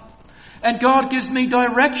love, and God gives me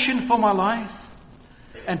direction for my life.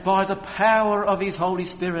 And by the power of his Holy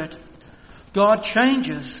Spirit, God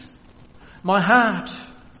changes my heart,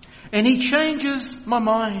 and he changes my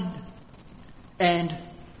mind. And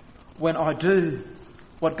when I do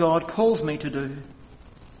what God calls me to do,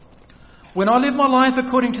 when I live my life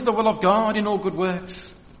according to the will of God in all good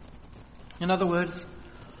works, in other words,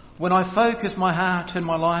 when I focus my heart and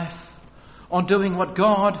my life on doing what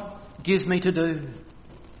God gives me to do,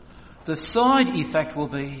 the side effect will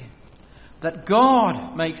be that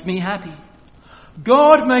God makes me happy.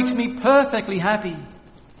 God makes me perfectly happy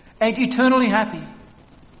and eternally happy.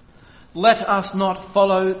 Let us not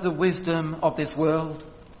follow the wisdom of this world.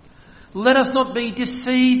 Let us not be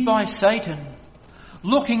deceived by Satan,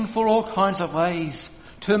 looking for all kinds of ways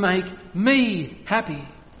to make me happy.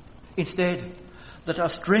 Instead, let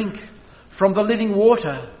us drink from the living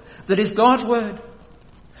water that is God's word.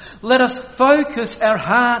 Let us focus our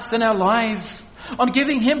hearts and our lives on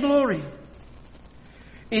giving him glory.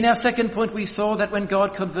 In our second point, we saw that when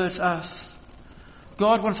God converts us,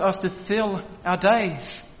 God wants us to fill our days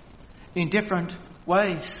in different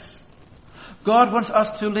ways. God wants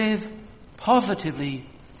us to live positively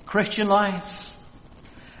Christian lives.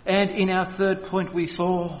 And in our third point, we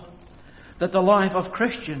saw that the life of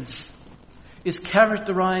Christians is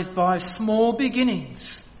characterized by small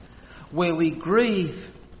beginnings where we grieve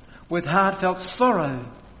with heartfelt sorrow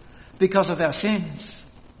because of our sins,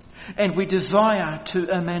 and we desire to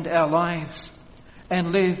amend our lives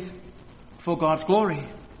and live for God's glory.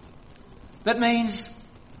 That means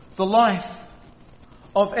the life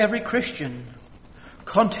of every Christian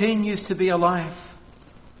continues to be a life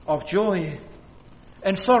of joy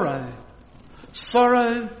and sorrow,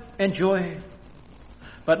 sorrow and joy,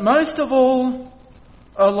 but most of all,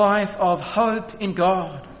 a life of hope in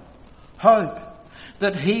God, hope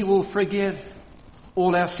that He will forgive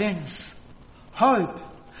all our sins, hope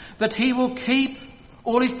that He will keep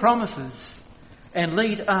all His promises and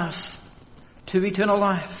lead us to eternal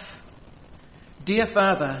life. Dear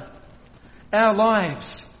Father, our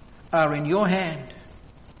lives are in your hand.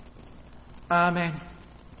 Amen.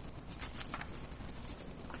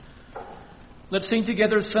 Let's sing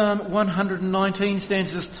together Psalm 119,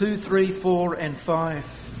 stanzas 2, 3, 4 and 5.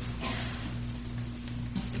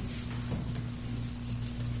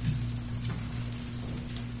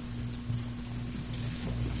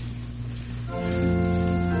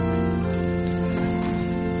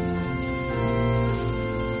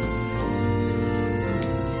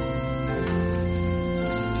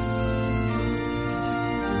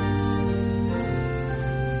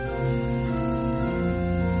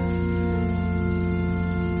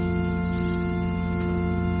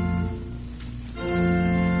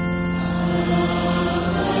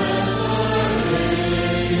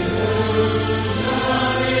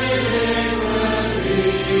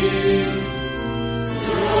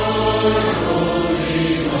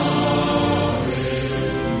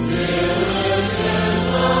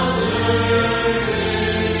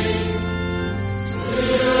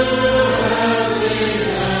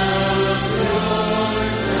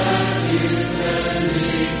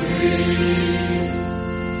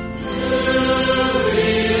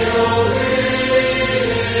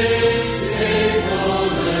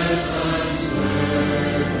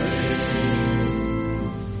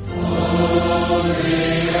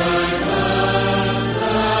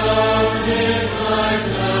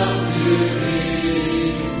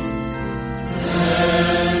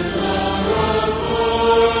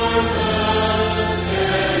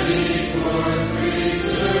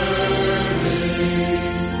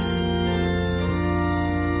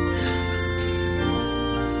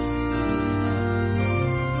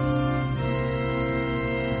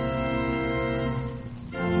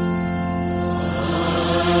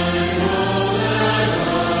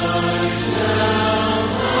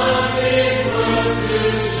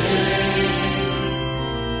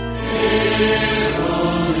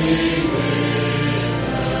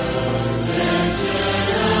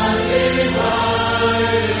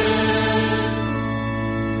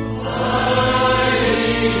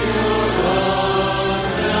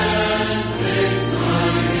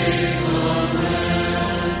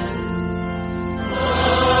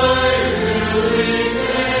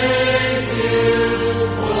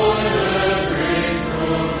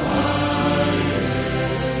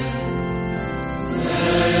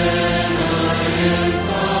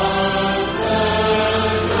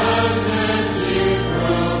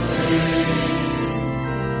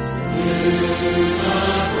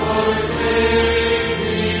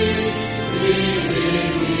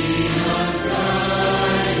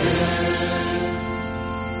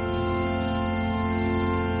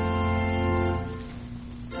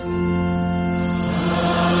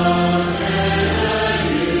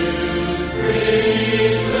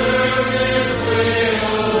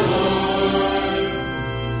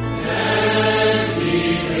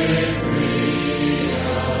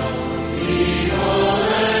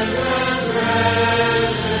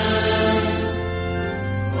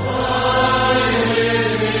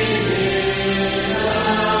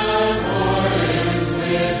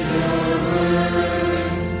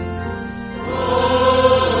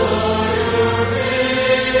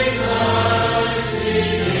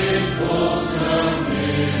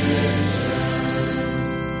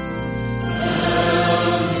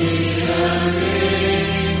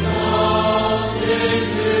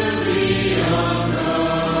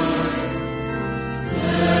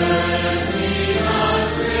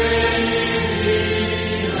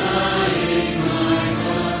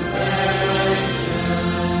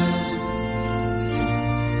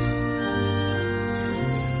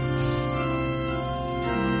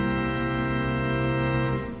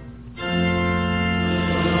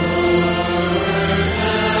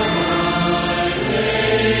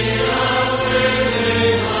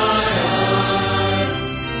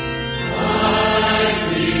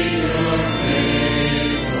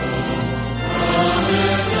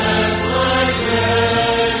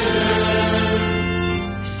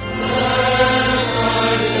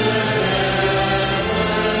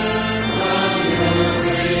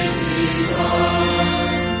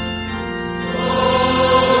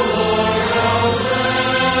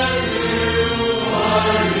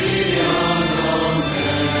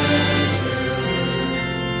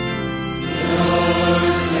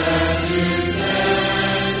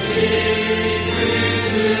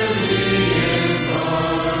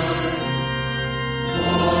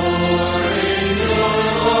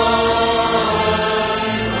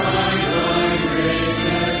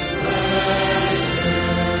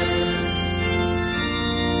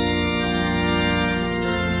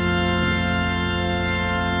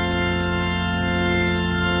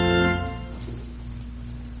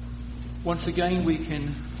 Once again, we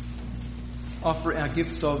can offer our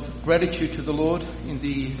gifts of gratitude to the Lord in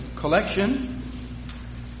the collection.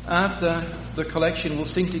 After the collection, we'll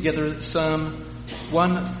sing together Psalm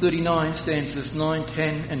 139, stanzas 9,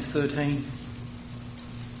 10 and 13.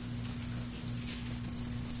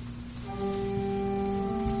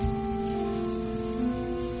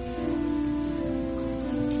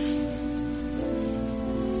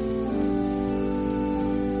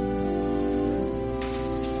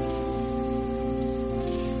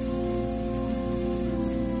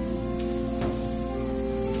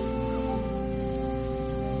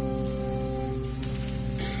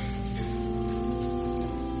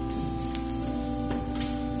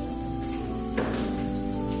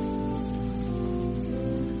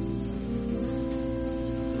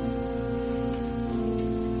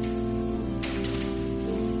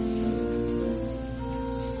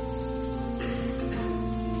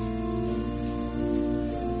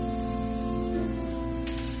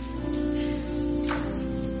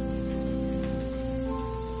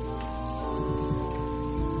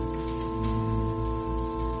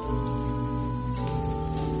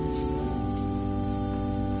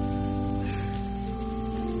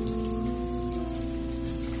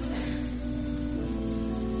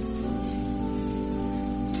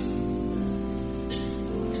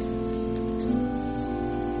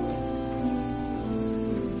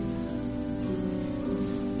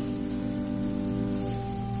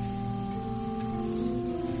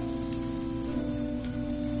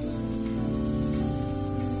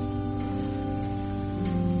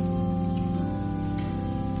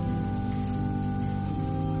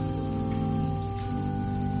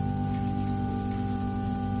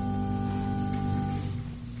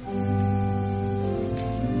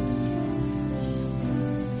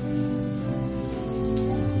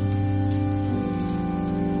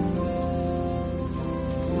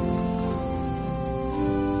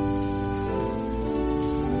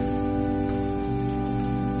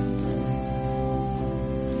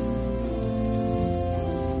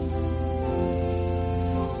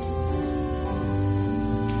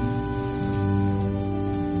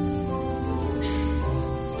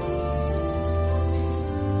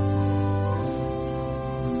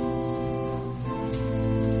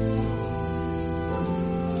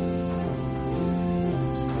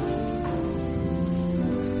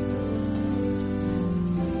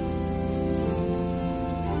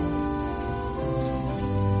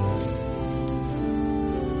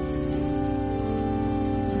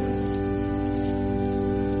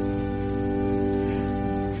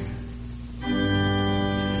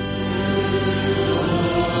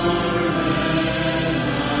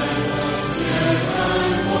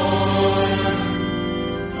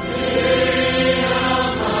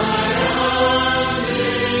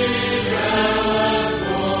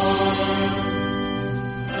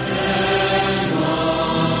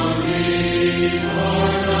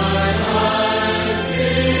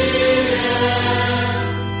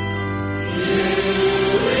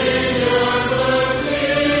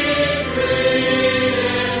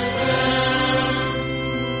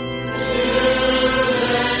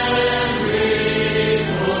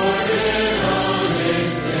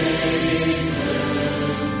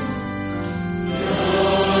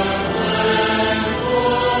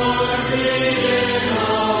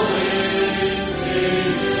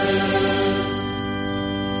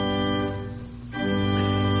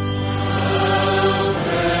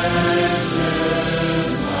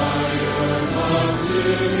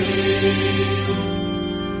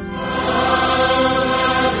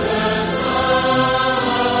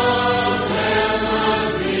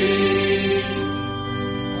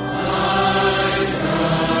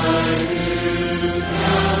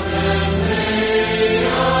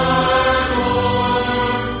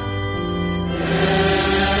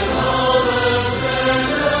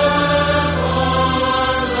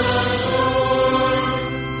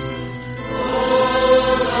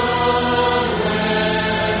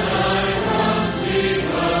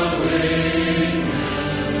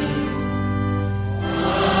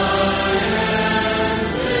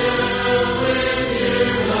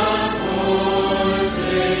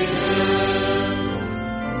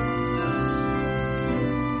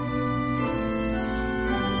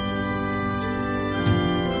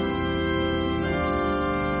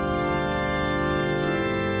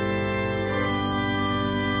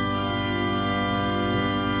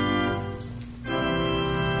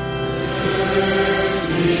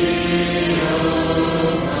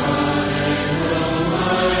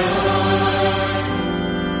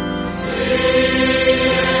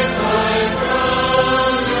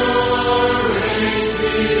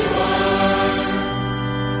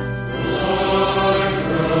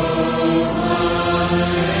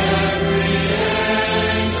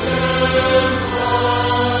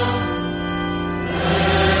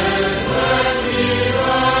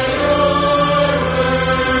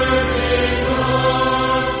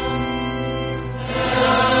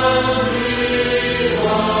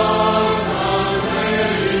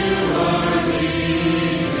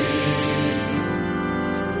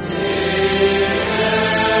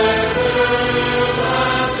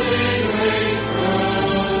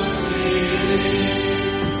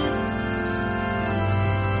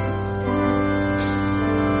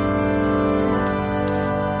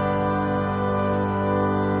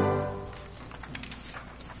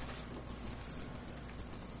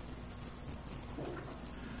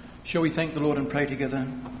 Shall we thank the Lord and pray together?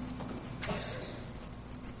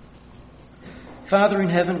 Father in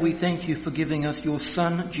heaven, we thank you for giving us your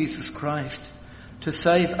Son, Jesus Christ, to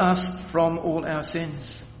save us from all our sins.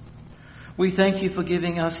 We thank you for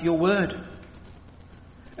giving us your Word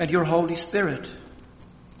and your Holy Spirit.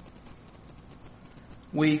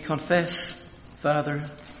 We confess, Father,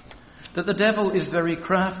 that the devil is very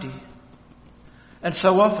crafty, and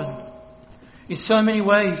so often, in so many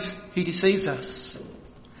ways, he deceives us.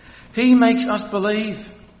 He makes us believe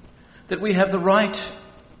that we have the right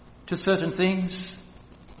to certain things,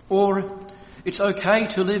 or it's okay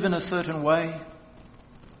to live in a certain way.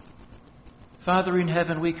 Father in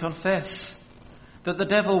heaven, we confess that the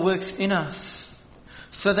devil works in us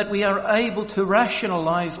so that we are able to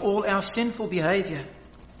rationalize all our sinful behaviour.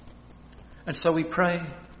 And so we pray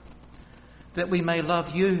that we may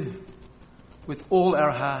love you with all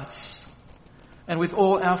our hearts and with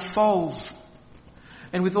all our souls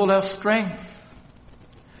and with all our strength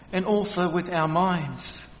and also with our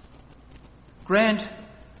minds. Grant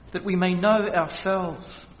that we may know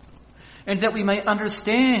ourselves and that we may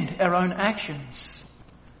understand our own actions,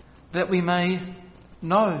 that we may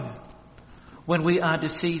know when we are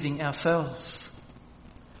deceiving ourselves,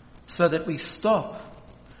 so that we stop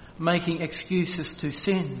making excuses to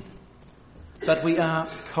sin, but we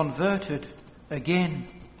are converted again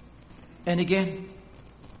and again.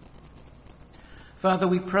 Father,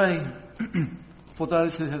 we pray for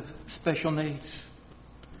those who have special needs.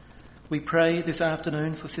 We pray this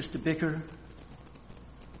afternoon for Sister Bicker.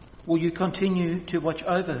 Will you continue to watch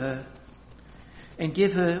over her and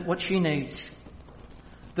give her what she needs,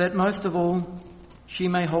 that most of all she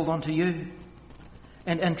may hold on to you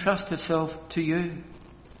and entrust herself to you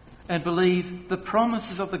and believe the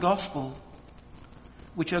promises of the gospel,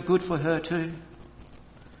 which are good for her too.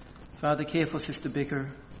 Father, care for Sister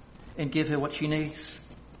Bicker and give her what she needs.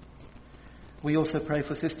 We also pray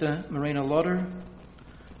for Sister Marina Lodder,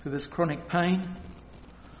 who has chronic pain.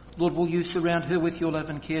 Lord, will you surround her with your love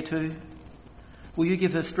and care too? Will you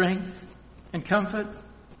give her strength and comfort,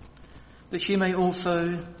 that she may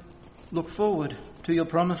also look forward to your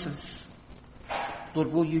promises? Lord,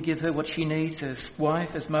 will you give her what she needs as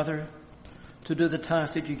wife, as mother, to do the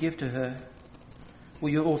task that you give to her?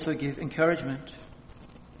 Will you also give encouragement?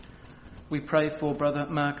 We pray for Brother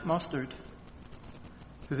Mark Mostert,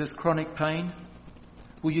 who has chronic pain.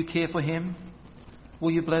 Will you care for him?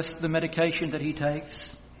 Will you bless the medication that he takes?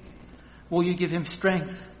 Will you give him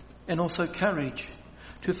strength and also courage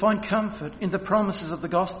to find comfort in the promises of the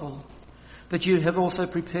gospel, that you have also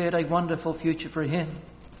prepared a wonderful future for him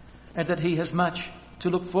and that he has much to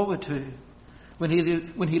look forward to when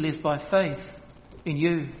he lives by faith in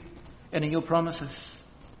you and in your promises.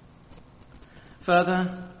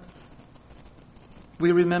 Father,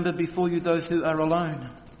 we remember before you those who are alone,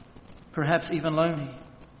 perhaps even lonely.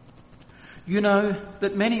 You know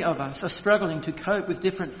that many of us are struggling to cope with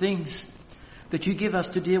different things that you give us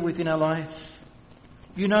to deal with in our lives.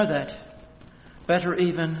 You know that better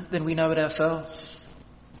even than we know it ourselves.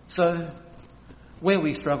 So, where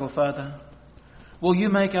we struggle, Father, will you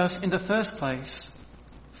make us in the first place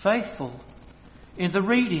faithful in the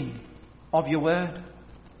reading of your word,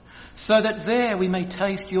 so that there we may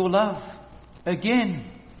taste your love again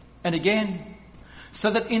and again,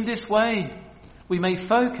 so that in this way we may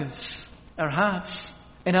focus our hearts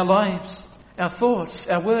and our lives, our thoughts,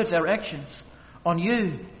 our words, our actions on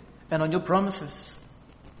you and on your promises.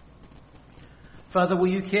 Father, will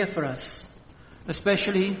you care for us,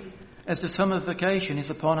 especially as the summer vacation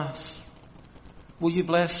is upon us? Will you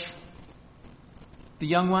bless the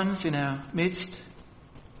young ones in our midst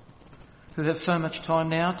who have so much time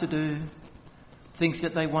now to do things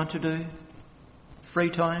that they want to do, free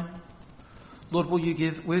time? Lord, will you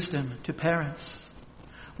give wisdom to parents?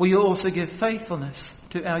 Will you also give faithfulness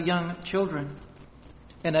to our young children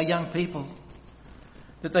and our young people,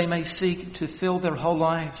 that they may seek to fill their whole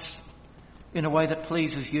lives in a way that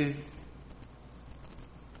pleases you?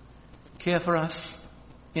 Care for us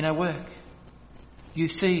in our work. You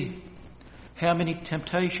see how many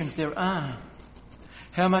temptations there are,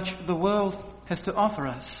 how much the world has to offer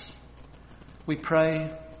us. We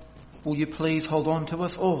pray, will you please hold on to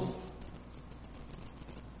us all?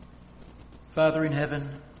 Father in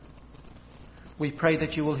heaven, we pray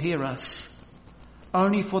that you will hear us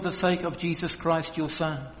only for the sake of Jesus Christ, your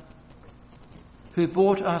Son, who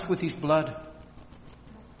bought us with his blood.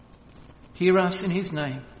 Hear us in his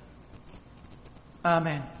name.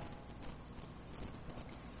 Amen.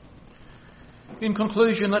 In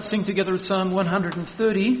conclusion, let's sing together Psalm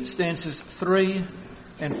 130, stanzas 3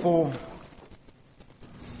 and 4.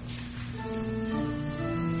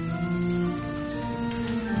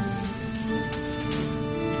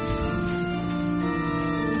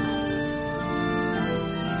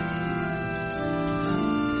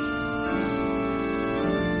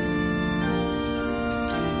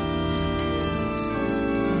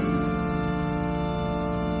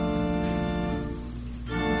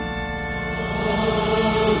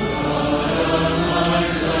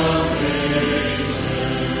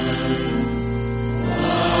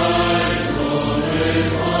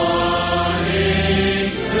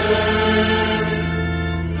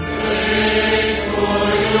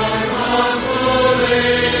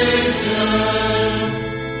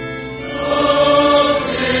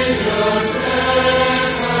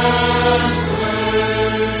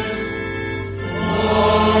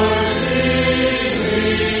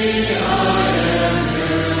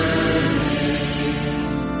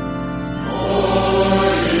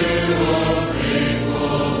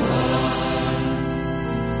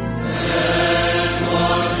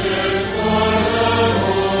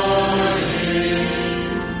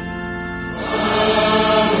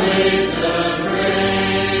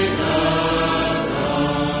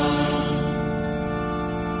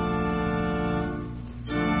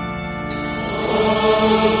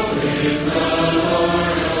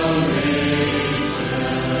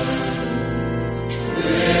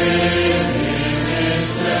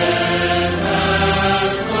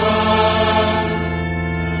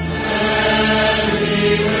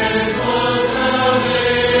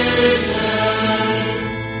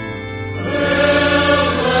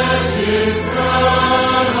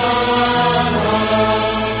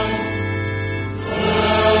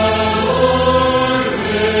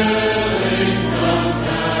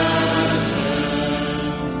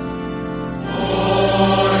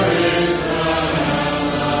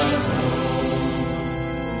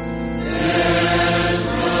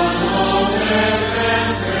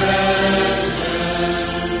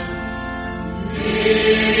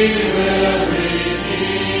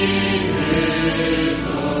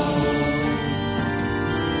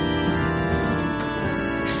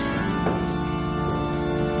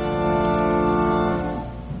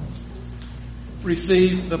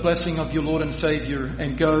 receive the blessing of your Lord and Saviour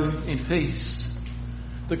and go in peace.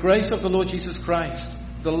 The grace of the Lord Jesus Christ,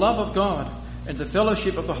 the love of God, and the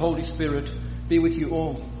fellowship of the Holy Spirit be with you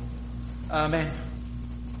all. Amen.